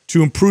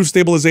to improve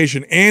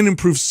stabilization and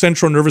improve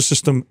central nervous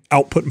system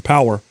output and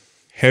power,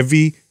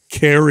 heavy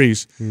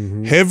carries.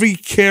 Heavy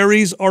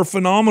carries are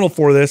phenomenal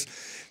for this.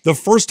 The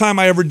first time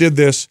I ever did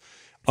this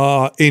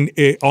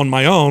on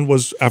my own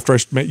was after I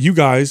met you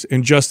guys,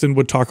 and Justin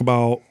would talk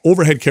about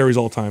overhead carries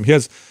all the time.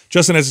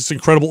 Justin has this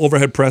incredible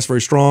overhead press,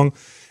 very strong,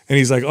 and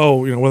he's like, oh,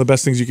 one of the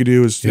best things you could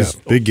do is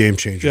big game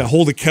changer. Yeah,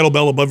 hold a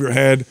kettlebell above your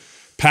head,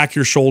 pack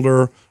your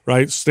shoulder,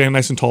 right, stand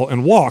nice and tall,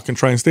 and walk and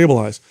try and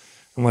stabilize.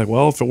 I'm like,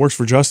 well, if it works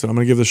for Justin, I'm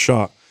going to give this a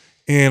shot.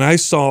 And I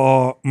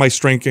saw my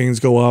strength gains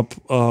go up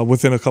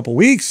within a couple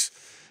weeks.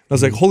 I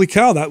was like, holy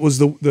cow, that was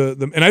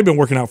the and I've been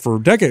working out for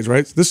decades,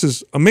 right? This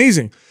is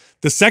amazing.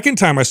 The second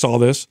time I saw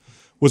this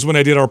was when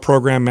I did our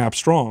program Map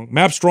Strong.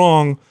 Map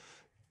Strong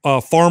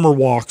farmer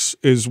walks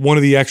is one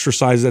of the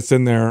exercises that's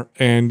in there,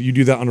 and you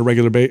do that on a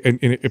regular basis and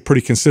it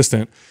pretty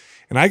consistent.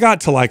 And I got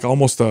to like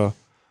almost a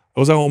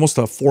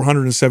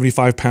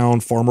 475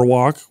 pound farmer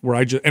walk where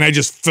I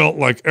just felt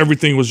like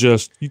everything was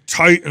just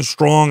tight and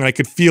strong. And I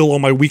could feel all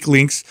my weak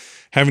links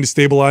having to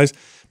stabilize.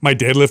 My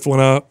deadlift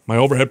went up, my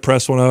overhead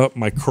press went up,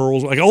 my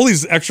curls, like all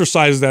these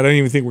exercises that I didn't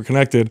even think were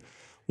connected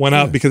went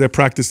up because I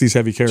practiced these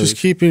heavy carries. Just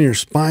keeping your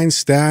spine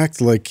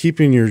stacked, like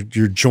keeping your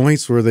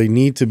joints where they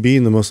need to be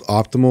in the most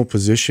optimal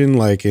position,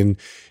 and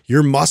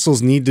your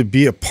muscles need to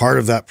be a part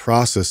of that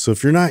process. So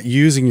if you're not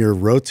using your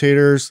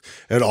rotators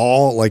at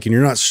all, and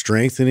you're not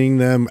strengthening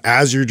them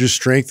as you're just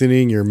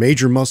strengthening your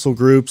major muscle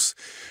groups,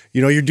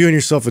 you're doing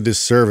yourself a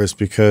disservice,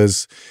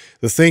 because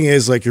the thing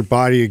is, your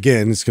body,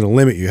 again, it's going to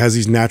limit you. It has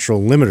these natural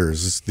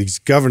limiters, these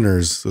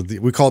governors.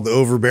 We call it the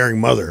overbearing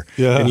mother.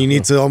 Yeah. And you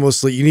need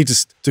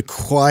to to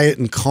quiet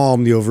and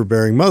calm the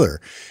overbearing mother.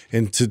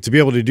 And to be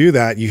able to do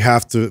that, you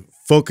have to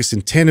focus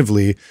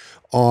attentively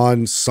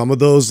on some of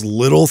those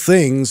little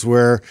things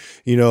where,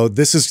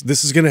 this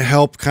is going to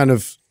help kind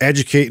of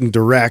educate and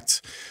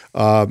direct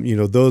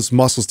those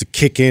muscles to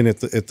kick in at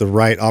the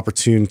right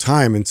opportune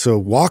time. And so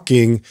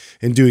walking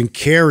and doing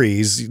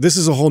carries, this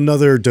is a whole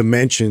nother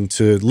dimension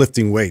to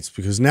lifting weights,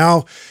 because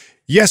now,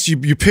 yes,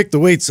 you pick the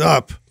weights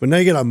up, but now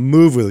you got to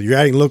move with it. You're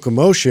adding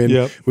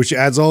locomotion, which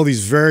adds all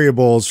these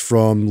variables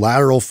from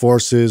lateral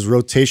forces,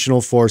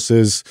 rotational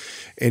forces.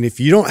 And if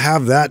you don't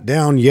have that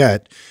down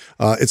yet,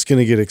 it's going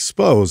to get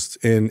exposed.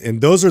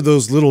 And those are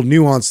those little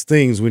nuanced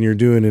things when you're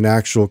doing an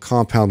actual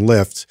compound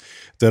lift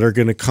that are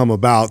going to come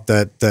about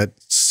that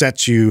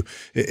sets you,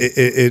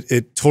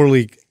 it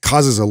totally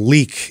causes a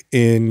leak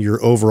in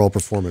your overall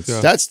performance.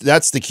 Yeah.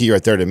 That's the key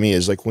right there to me,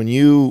 is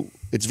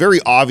it's very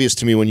obvious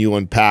to me when you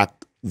unpack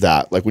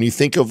that. When you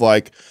think of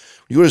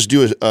you just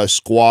do a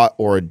squat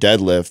or a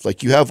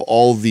deadlift, you have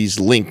all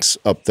these links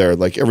up there,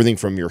 everything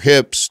from your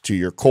hips to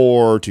your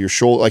core to your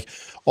shoulder,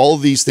 all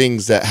of these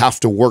things that have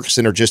to work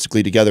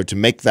synergistically together to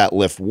make that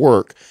lift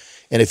work.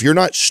 And if you're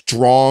not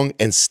strong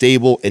and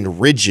stable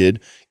and rigid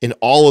in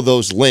all of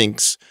those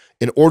links,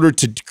 in order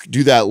to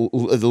do that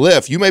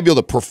lift, you may be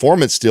able to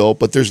perform it still,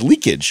 but there's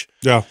leakage.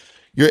 Yeah.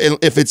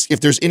 If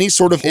there's any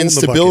sort of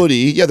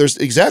instability, there's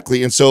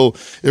exactly. And so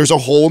there's a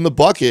hole in the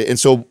bucket. And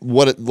so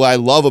what I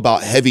love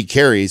about heavy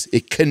carries,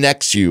 it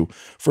connects you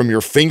from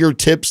your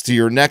fingertips to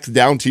your neck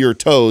down to your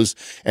toes.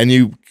 And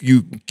you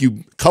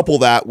couple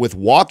that with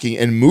walking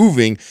and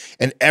moving,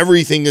 and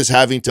everything is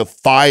having to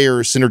fire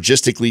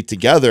synergistically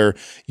together.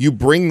 You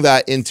bring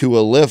that into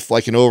a lift,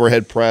 like an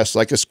overhead press,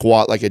 like a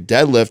squat, like a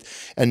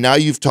deadlift. And now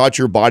you've taught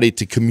your body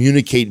to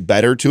communicate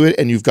better to it,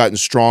 and you've gotten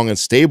strong and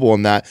stable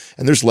in that.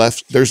 And there's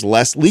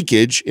less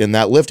leakage in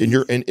that lift, and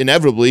you're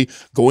inevitably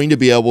going to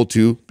be able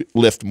to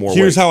lift more weight.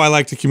 Here's how I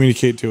like to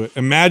communicate to it.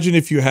 Imagine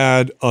if you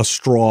had a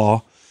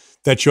straw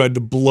that you had to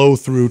blow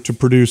through to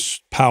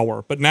produce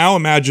power. But now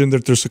imagine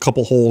that there's a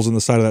couple holes in the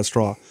side of that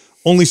straw.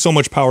 Only so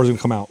much power is going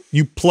to come out.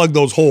 You plug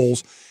those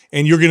holes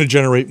and you're going to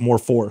generate more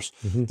force.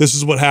 This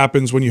is what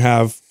happens when you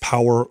have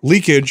power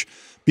leakage,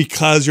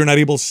 because you're not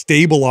able to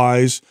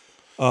stabilize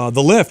the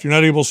lift. You're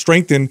not able to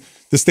strengthen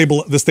the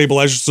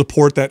stabilizer to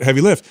support that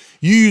heavy lift.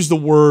 You use the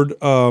word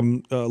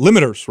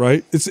limiters,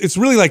 right? It's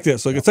really like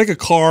this. It's like a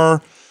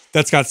car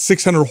that's got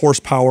 600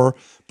 horsepower,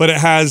 but it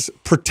has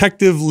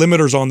protective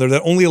limiters on there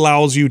that only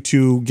allows you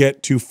to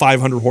get to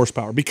 500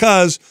 horsepower,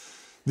 because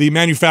the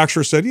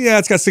manufacturer said, yeah,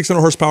 it's got 600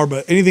 horsepower,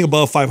 but anything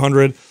above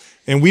 500,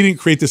 and we didn't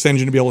create this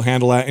engine to be able to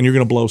handle that, and you're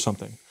going to blow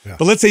something. Yeah.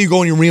 But let's say you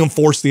go and you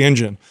reinforce the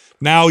engine.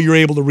 Now you're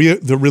able to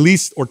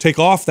release or take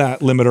off that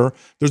limiter.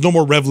 There's no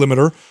more rev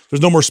limiter.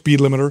 There's no more speed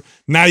limiter.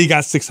 Now you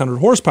got 600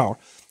 horsepower.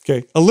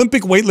 Okay,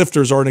 Olympic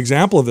weightlifters are an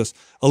example of this.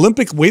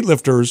 Olympic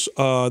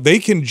weightlifters, they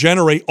can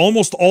generate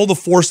almost all the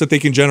force that they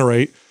can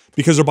generate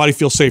because their body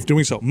feels safe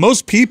doing so.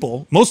 Most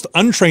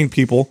untrained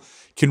people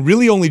can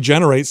really only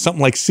generate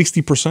something like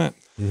 60%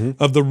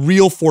 of the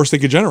real force they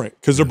could generate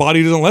because their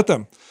body doesn't let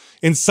them.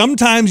 And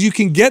sometimes you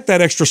can get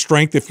that extra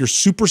strength if you're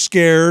super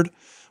scared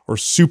or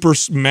super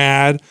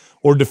mad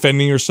or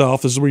defending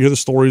yourself. This is where you hear the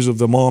stories of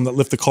the mom that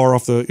lift the car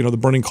off the, the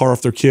burning car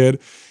off their kid,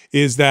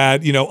 is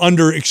that,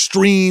 under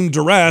extreme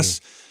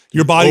duress,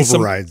 your body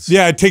overrides.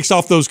 It takes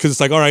off those because it's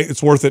like, all right,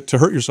 it's worth it to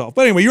hurt yourself.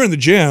 But anyway, you're in the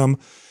gym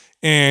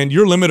and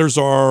your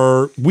limiters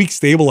are weak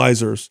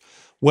stabilizers.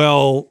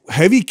 Well,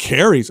 heavy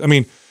carries. I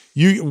mean,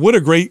 what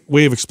a great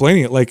way of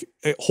explaining it. Like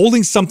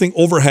holding something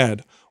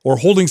overhead or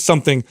holding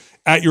something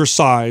at your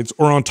sides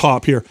or on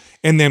top here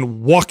and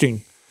then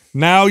walking.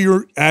 Now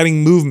you're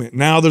adding movement.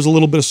 Now there's a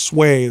little bit of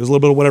sway. There's a little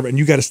bit of whatever. And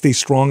you got to stay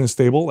strong and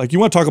stable. Like you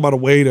want to talk about a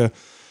way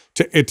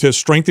to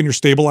strengthen your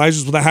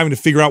stabilizers without having to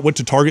figure out what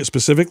to target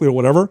specifically or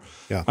whatever.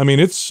 Yeah. I mean,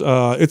 it's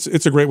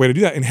a great way to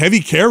do that. And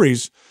heavy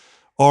carries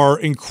are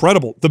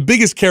incredible. The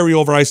biggest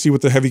carryover I see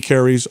with the heavy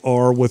carries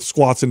are with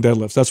squats and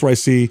deadlifts. That's where I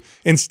see,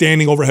 and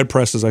standing overhead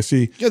presses. I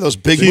see those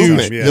big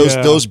movements.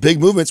 Those big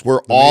movements where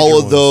all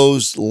of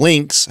those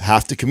links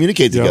have to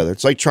communicate together.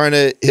 It's like trying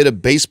to hit a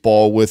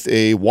baseball with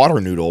a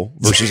water noodle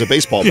versus a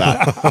baseball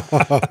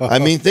bat. I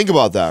mean, think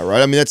about that,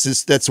 right? I mean,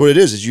 that's what it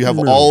is. Is you have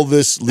all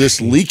this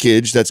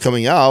leakage that's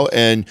coming out,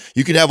 and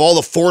you can have all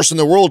the force in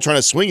the world trying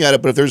to swing at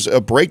it, but if there's a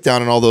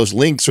breakdown in all those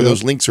links, or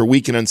those links are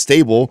weak and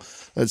unstable,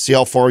 let's see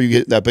how far you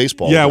get that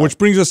baseball. Yeah, which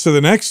brings us to the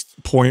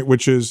next point,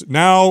 which is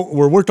now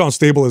we're worked on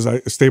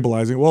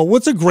stabilizing. Well,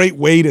 what's a great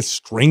way to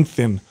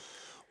strengthen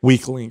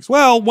weak links?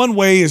 Well, one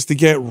way is to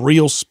get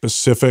real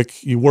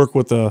specific. You work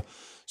with a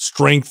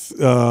strength,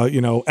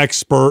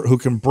 expert who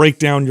can break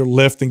down your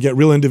lift and get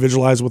real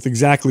individualized with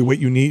exactly what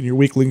you need in your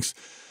weak links.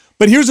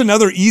 But here's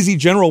another easy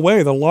general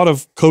way that a lot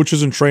of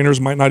coaches and trainers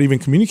might not even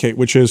communicate,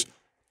 which is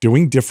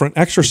doing different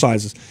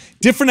exercises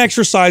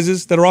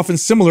that are often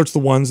similar to the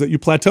ones that you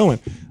plateau in.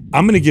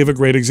 I'm going to give a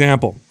great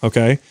example,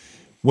 okay?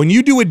 When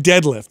you do a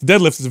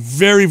deadlift is a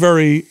very,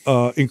 very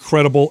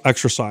incredible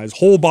exercise,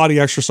 whole body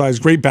exercise,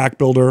 great back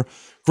builder,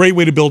 great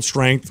way to build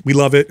strength. We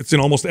love it. It's in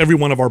almost every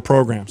one of our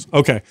programs.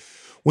 Okay,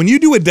 when you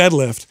do a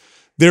deadlift,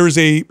 there is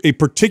a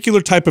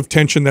particular type of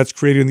tension that's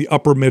created in the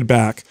upper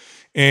mid-back.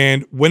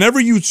 And whenever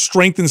you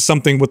strengthen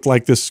something with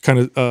like this kind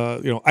of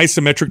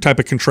isometric type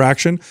of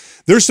contraction,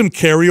 there's some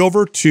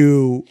carryover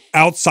to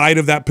outside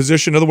of that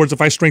position. In other words,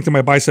 if I strengthen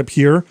my bicep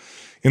here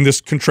in this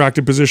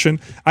contracted position,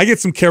 I get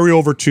some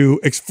carryover to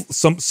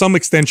some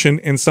extension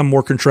and some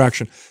more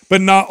contraction,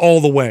 but not all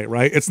the way,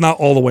 right? It's not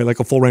all the way like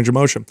a full range of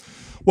motion.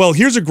 Well,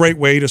 here's a great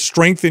way to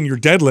strengthen your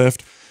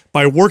deadlift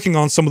by working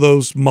on some of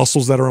those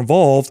muscles that are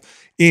involved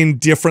in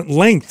different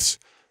lengths.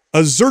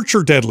 A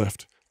Zercher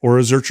deadlift or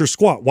a Zercher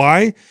squat.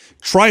 Why?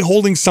 Try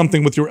holding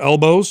something with your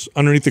elbows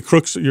underneath the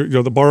crooks,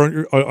 the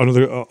bar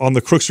on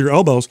the crooks of your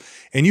elbows,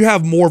 and you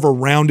have more of a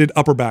rounded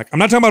upper back. I'm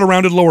not talking about a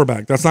rounded lower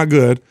back. That's not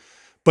good.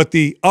 But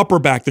the upper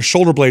back, the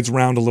shoulder blades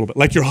round a little bit,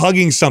 like you're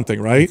hugging something,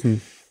 right?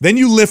 Then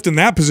you lift in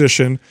that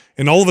position,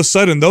 and all of a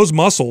sudden, those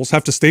muscles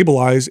have to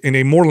stabilize in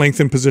a more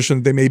lengthened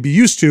position than they may be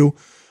used to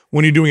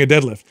when you're doing a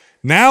deadlift.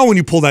 Now, when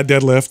you pull that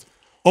deadlift,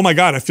 oh my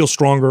God, I feel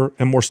stronger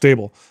and more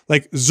stable.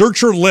 Like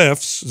Zercher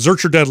lifts,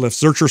 Zercher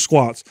deadlifts, Zercher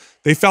squats,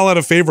 they fell out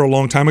of favor a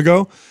long time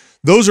ago.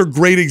 Those are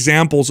great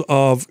examples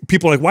of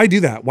people like, why do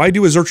that? Why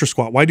do a Zercher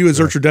squat? Why do a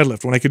Zercher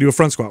deadlift when I could do a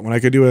front squat, when I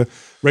could do a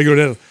regular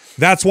deadlift?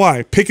 That's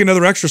why. Pick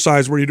another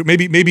exercise where you do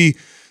maybe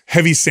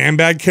heavy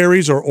sandbag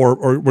carries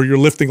or where you're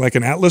lifting like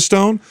an Atlas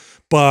stone.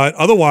 But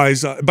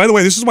otherwise, by the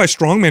way, this is why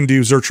strongmen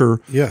do Zercher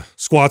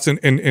squats and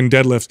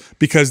deadlifts,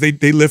 because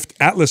they lift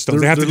Atlas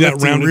stones. They have to do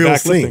that rounded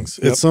back things.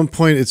 At some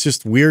point, it's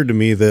just weird to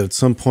me that at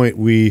some point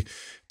we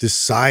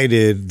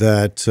decided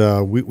that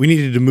we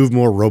needed to move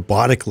more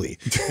robotically,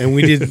 and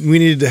we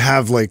needed to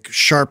have like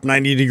sharp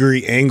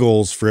 90-degree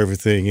angles for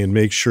everything and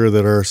make sure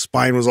that our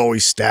spine was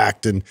always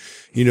stacked, and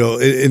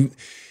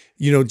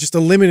just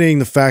eliminating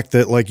the fact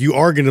that like you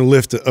are going to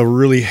lift a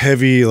really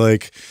heavy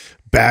like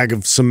bag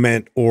of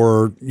cement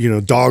or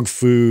dog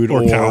food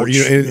or couch,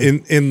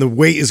 and the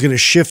weight is going to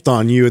shift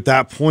on you at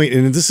that point,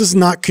 and this is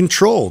not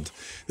controlled.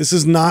 This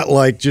is not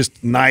like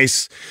just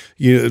nice,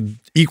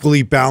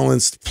 equally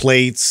balanced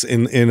plates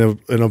in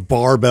a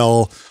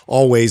barbell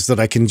always that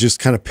I can just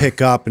kind of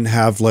pick up and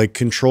have like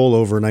control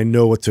over, and I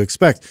know what to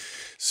expect.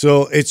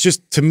 So it's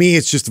just, to me,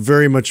 it's just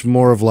very much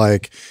more of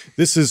like,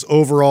 this is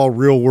overall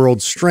real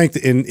world strength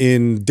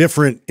in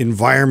different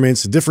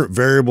environments, different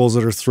variables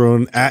that are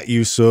thrown at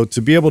you. So to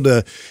be able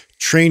to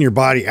train your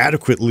body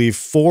adequately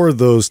for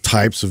those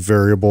types of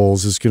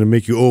variables is going to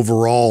make you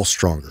overall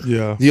stronger.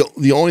 Yeah.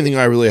 The only thing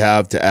I really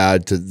have to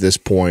add to this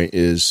point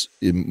is,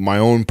 in my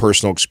own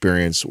personal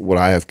experience, what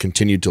I have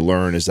continued to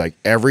learn is like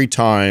every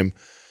time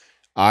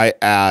I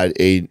add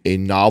a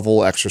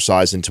novel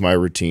exercise into my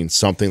routine,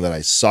 something that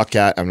I suck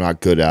at, I'm not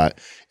good at,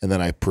 and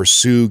then I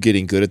pursue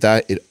getting good at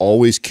that, it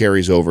always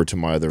carries over to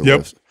my other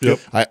lifts.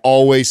 I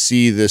always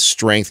see this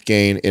strength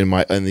gain in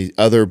the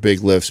other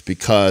big lifts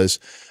because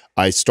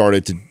I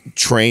started to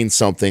train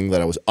something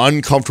that I was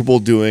uncomfortable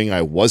doing.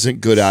 I wasn't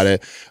good at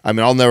it. I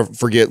mean, I'll never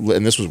forget,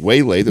 and this was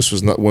way late. This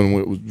was not when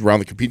it was around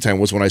the compete time,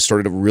 was when I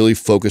started to really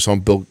focus on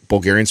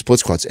Bulgarian split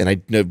squats, and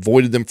I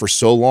avoided them for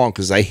so long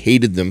because I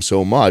hated them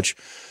so much.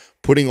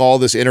 Putting all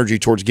this energy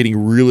towards getting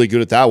really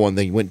good at that one,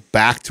 then went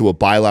back to a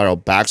bilateral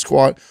back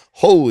squat.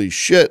 Holy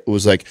shit. It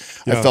was like,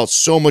 I felt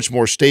so much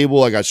more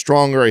stable. I got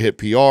stronger. I hit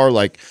PR.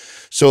 Like,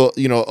 so,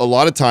 you know, a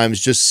lot of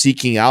times just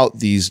seeking out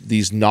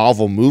these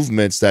novel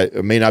movements that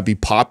may not be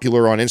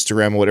popular on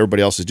Instagram and what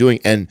everybody else is doing,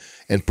 and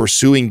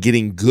pursuing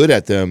getting good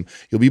at them,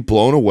 you'll be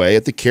blown away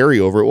at the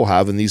carryover it will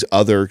have in these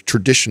other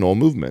traditional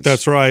movements.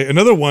 That's right.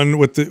 Another one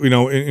with the, you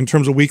know, in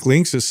terms of weak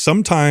links is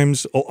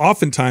oftentimes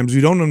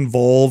we don't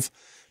involve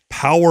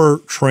power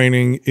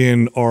training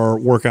in our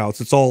workouts.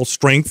 It's all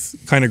strength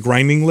kind of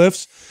grinding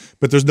lifts,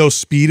 but there's no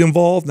speed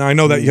involved. Now I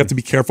know that you have to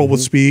be careful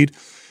with speed.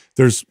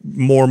 There's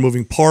more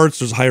moving parts.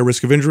 There's a higher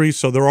risk of injury.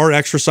 So there are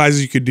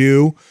exercises you could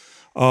do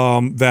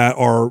that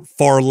are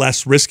far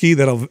less risky,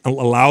 that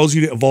allows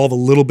you to evolve a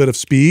little bit of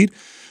speed.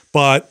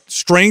 But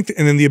strength,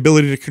 and then the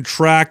ability to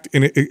contract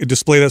and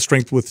display that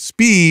strength with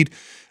speed,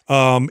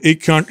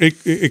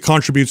 it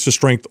contributes to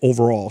strength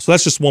overall. So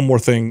that's just one more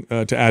thing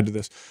to add to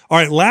this. All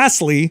right,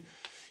 lastly,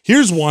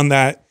 here's one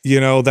that, you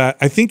know, that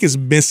I think is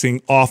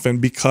missing often,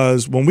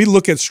 because when we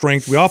look at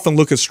strength, we often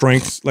look at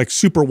strength like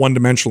super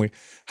one-dimensionally.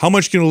 How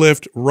much can you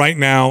lift right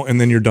now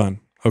and then you're done,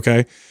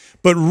 okay?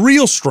 But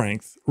real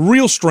strength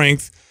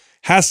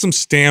has some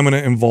stamina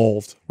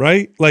involved,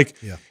 right? Like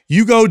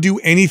you go do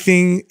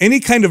anything, any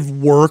kind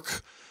of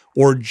work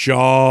or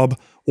job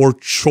or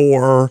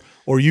chore,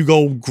 or you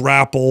go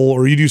grapple,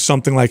 or you do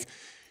something like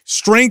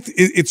strength,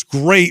 it's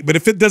great, but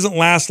if it doesn't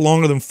last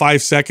longer than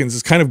 5 seconds,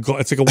 it's like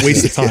a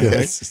waste of time,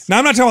 right? Now,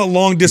 I'm not talking about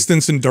long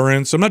distance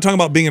endurance. I'm not talking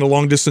about being a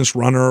long distance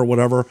runner or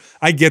whatever.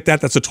 I get that.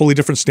 That's a totally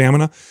different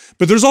stamina.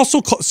 But there's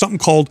also something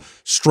called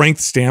strength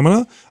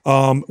stamina.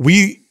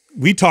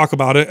 We talk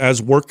about it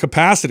as work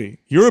capacity,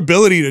 your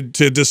ability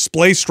to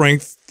display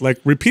strength like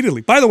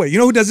repeatedly. By the way, you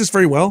know who does this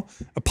very well?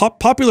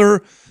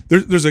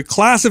 There's a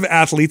class of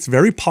athletes,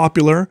 very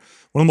popular,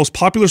 one of the most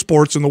popular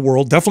sports in the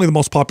world, definitely the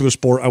most popular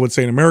sport, I would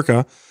say, in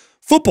America,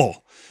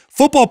 football.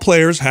 Football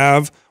players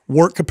have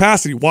work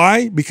capacity.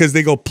 Why? Because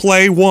they go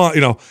play one, you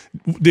know,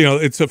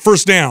 it's a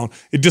first down,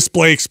 it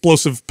display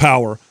explosive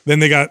power. Then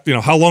they got, you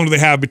know, how long do they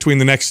have between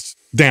the next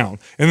down?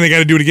 And then they got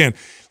to do it again.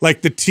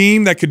 Like the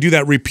team that could do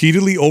that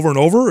repeatedly over and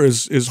over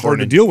is hard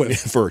to deal with.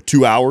 For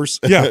 2 hours.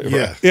 Yeah.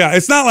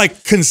 It's not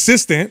like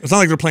consistent. It's not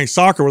like they're playing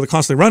soccer where they're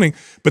constantly running,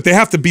 but they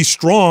have to be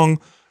strong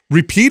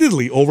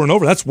repeatedly over and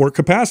over. That's work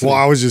capacity. Well,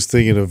 I was just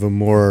thinking of a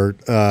more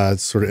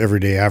sort of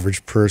everyday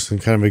average person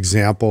kind of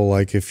example,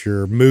 like if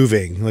you're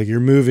moving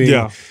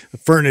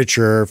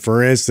furniture,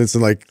 for instance,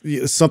 and like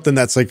something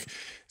that's like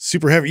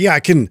super heavy. Yeah,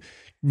 I can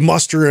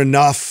muster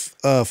enough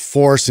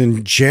force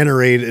and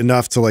generate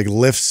enough to like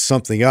lift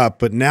something up,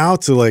 but now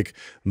to like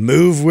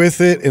move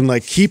with it and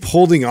like keep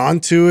holding on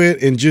to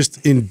it and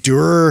just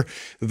endure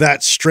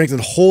that strength and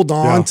hold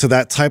on to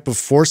that type of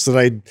force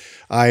that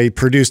I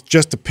produced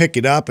just to pick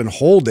it up and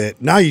hold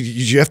it. Now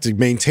you have to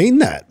maintain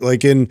that,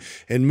 like, and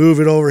move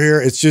it over here.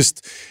 It's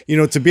just, you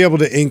know, to be able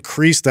to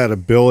increase that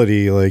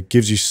ability, like,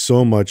 gives you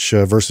so much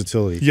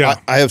versatility. Yeah.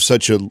 I have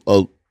such a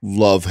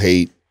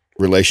love-hate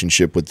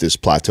relationship with this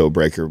plateau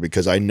breaker,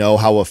 because I know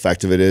how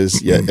effective it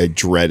is, yet I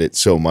dread it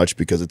so much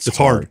because it's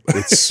hard.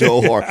 It's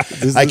so hard.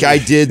 Like I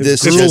did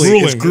this.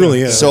 It's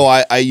grueling. Yeah. So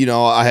I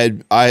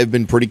have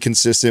been pretty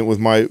consistent with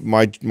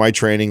my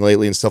training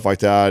lately and stuff like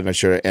that.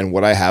 And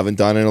what I haven't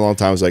done in a long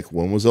time is like,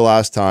 when was the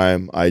last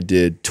time I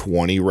did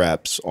 20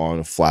 reps on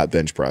a flat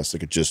bench press?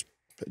 Like, it just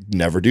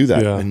never do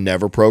that. I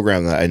never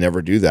program that. I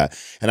never do that.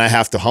 And I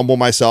have to humble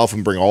myself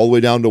and bring all the way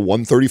down to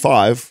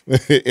 135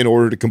 in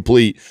order to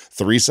complete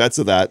 3 sets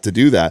of that to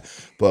do that.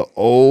 But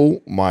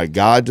oh my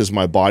God, does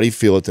my body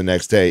feel it the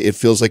next day? It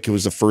feels like it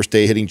was the first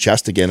day hitting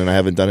chest again, and I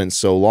haven't done it in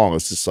so long.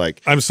 It's just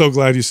like, I'm so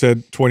glad you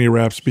said 20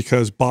 reps,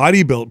 because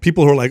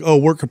people who are like, oh,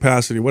 work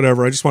capacity,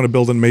 whatever, I just want to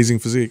build an amazing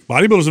physique.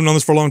 Bodybuilders have known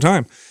this for a long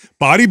time.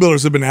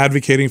 Bodybuilders have been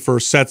advocating for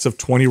sets of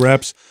 20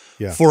 reps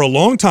for a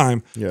long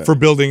time for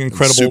building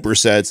incredible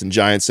supersets and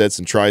giant sets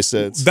and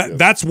trisets.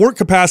 That's work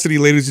capacity,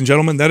 ladies and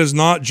gentlemen. That is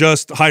not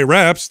just high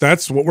reps.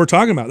 That's what we're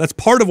talking about. That's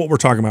part of what we're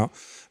talking about.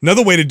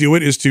 Another way to do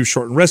it is to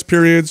shorten rest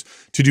periods,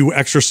 to do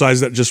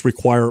exercises that just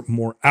require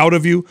more out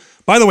of you.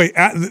 By the way,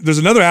 there's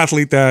another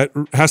athlete that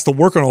has to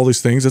work on all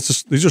these things.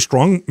 These are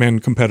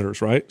strongman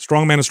competitors, right?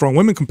 Strongman and strong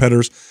women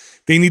competitors.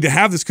 They need to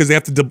have this because they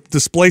have to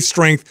display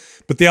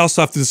strength, but they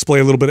also have to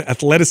display a little bit of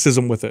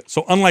athleticism with it.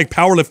 So unlike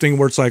powerlifting,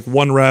 where it's like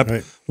one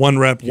rep, one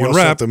rep, you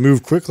have to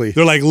move quickly.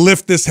 They're like,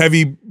 lift this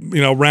heavy,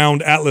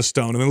 round Atlas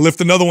stone, and then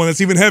lift another one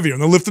that's even heavier,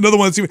 and then lift another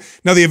one that's even.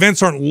 Now the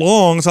events aren't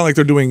long. It's not like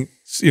they're doing,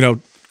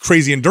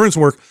 crazy endurance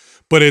work,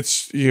 but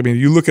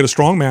you look at a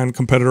strongman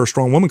competitor, a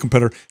strong woman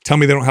competitor, tell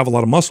me they don't have a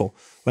lot of muscle.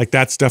 Like,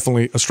 that's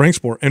definitely a strength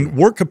sport. And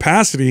work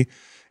capacity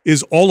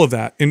is all of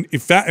that. And in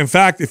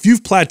fact, if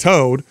you've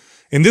plateaued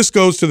And this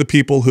goes to the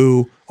people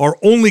who are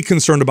only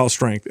concerned about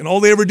strength, and all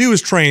they ever do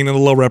is train in the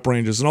low rep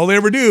ranges, and all they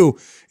ever do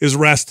is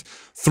rest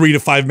 3 to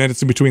 5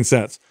 minutes in between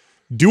sets.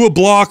 Do a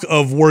block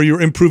of where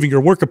you're improving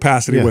your work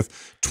capacity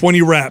with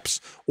 20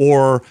 reps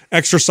or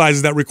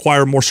exercises that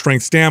require more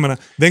strength stamina.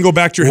 Then go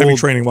back to your heavy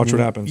training. Watch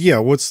what happens. Yeah,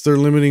 what's their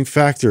limiting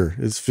factor?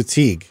 It's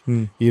fatigue.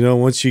 You know,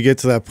 once you get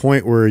to that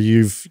point where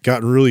you've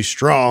gotten really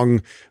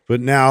strong, but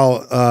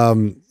now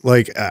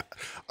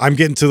I'm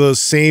getting to those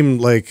same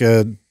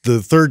the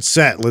third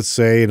set, let's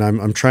say, and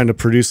I'm trying to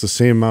produce the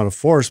same amount of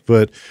force,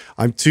 but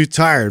I'm too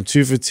tired, I'm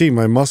too fatigued,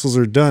 my muscles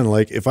are done.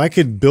 Like if I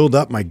could build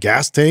up my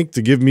gas tank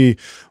to give me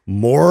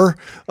more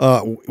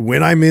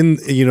when I'm in,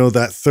 you know,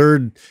 that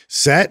third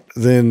set,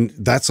 then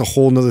that's a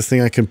whole nother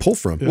thing I can pull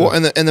from. Well,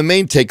 and the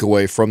main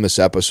takeaway from this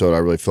episode, I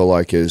really feel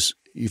like, is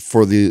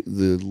for the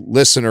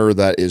listener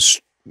that is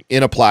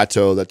in a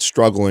plateau, that's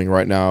struggling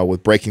right now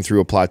with breaking through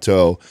a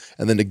plateau,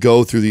 and then to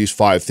go through these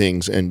 5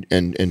 things and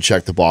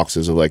check the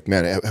boxes of like,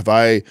 man, have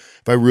I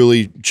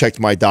really checked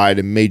my diet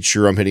and made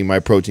sure I'm hitting my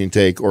protein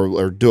intake,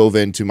 or dove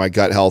into my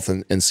gut health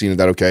and seen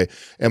that, okay,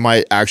 am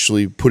I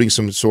actually putting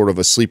some sort of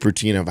a sleep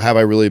routine of, have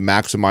I really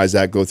maximized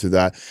that, go through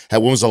that?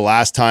 When was the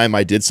last time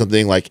I did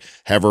something like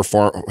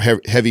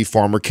heavy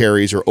farmer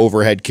carries or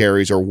overhead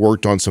carries, or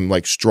worked on some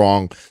like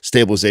strong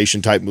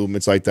stabilization type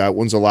movements like that?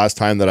 When's the last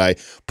time that I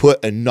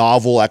put a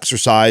novel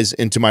exercise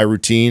into my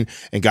routine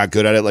and got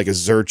good at it, like a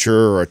Zercher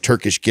or a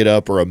Turkish get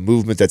up or a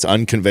movement that's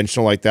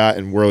unconventional like that,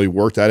 and really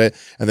worked at it?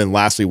 And then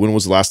lastly, when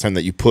was the last time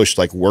that you pushed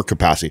like work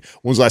capacity?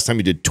 When was the last time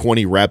you did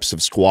 20 reps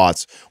of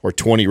squats or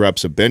 20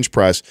 reps of bench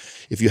press?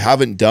 If you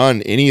haven't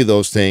done any of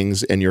those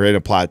things and you're in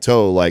a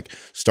plateau, like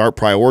start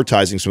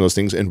prioritizing some of those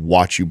things and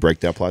watch you break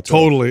that plateau.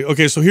 Totally.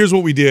 Okay, so here's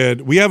what we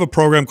did. We have a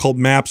program called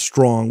MAP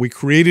Strong. We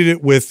created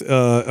it with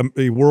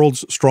a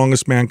world's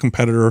strongest man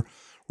competitor,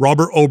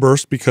 Robert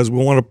Oberst, because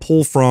we want to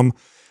pull from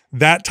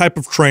that type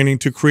of training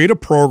to create a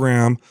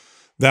program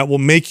that will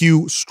make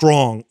you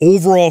strong,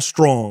 overall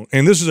strong.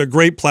 And this is a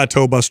great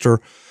plateau buster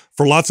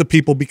for lots of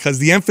people, because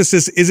the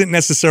emphasis isn't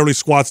necessarily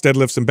squats,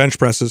 deadlifts, and bench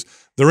presses.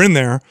 They're in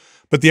there,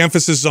 but the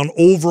emphasis is on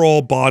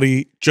overall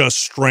body, just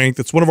strength.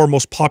 It's one of our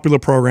most popular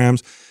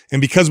programs. And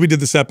because we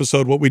did this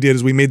episode, what we did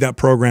is we made that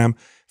program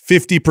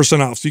 50%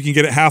 off. So you can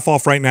get it half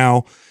off right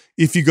now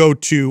if you go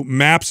to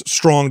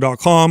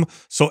mapsstrong.com.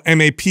 So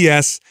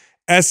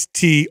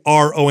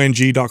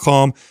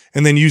MAPSSTRONG.com,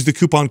 and then use the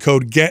coupon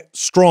code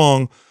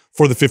GETSTRONG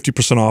for the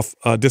 50% off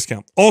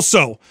discount.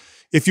 Also,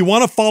 if you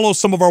want to follow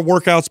some of our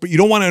workouts, but you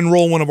don't want to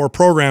enroll in one of our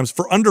programs,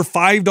 for under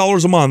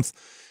 $5 a month,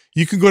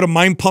 you can go to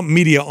Mind Pump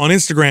Media on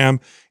Instagram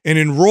and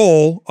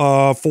enroll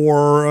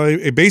for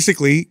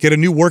basically get a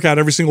new workout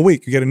every single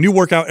week. You get a new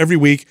workout every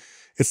week.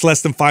 It's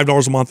less than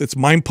 $5 a month. It's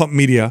Mind Pump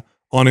Media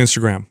on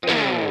Instagram.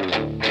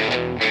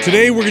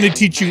 Today, we're going to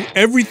teach you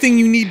everything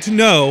you need to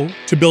know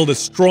to build a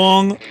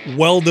strong,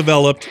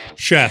 well-developed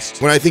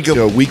chest. When I think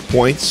of weak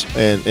points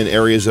and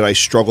areas that I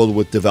struggled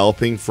with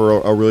developing for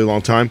a really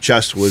long time,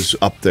 chest was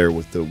up there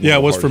with the... Yeah,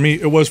 it was for me.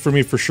 It was for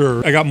me for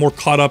sure. I got more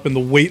caught up in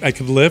the weight I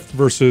could lift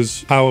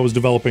versus how I was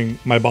developing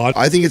my body.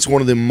 I think it's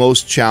one of the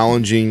most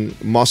challenging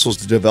muscles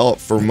to develop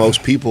for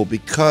most people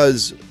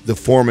because the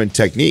form and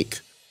technique.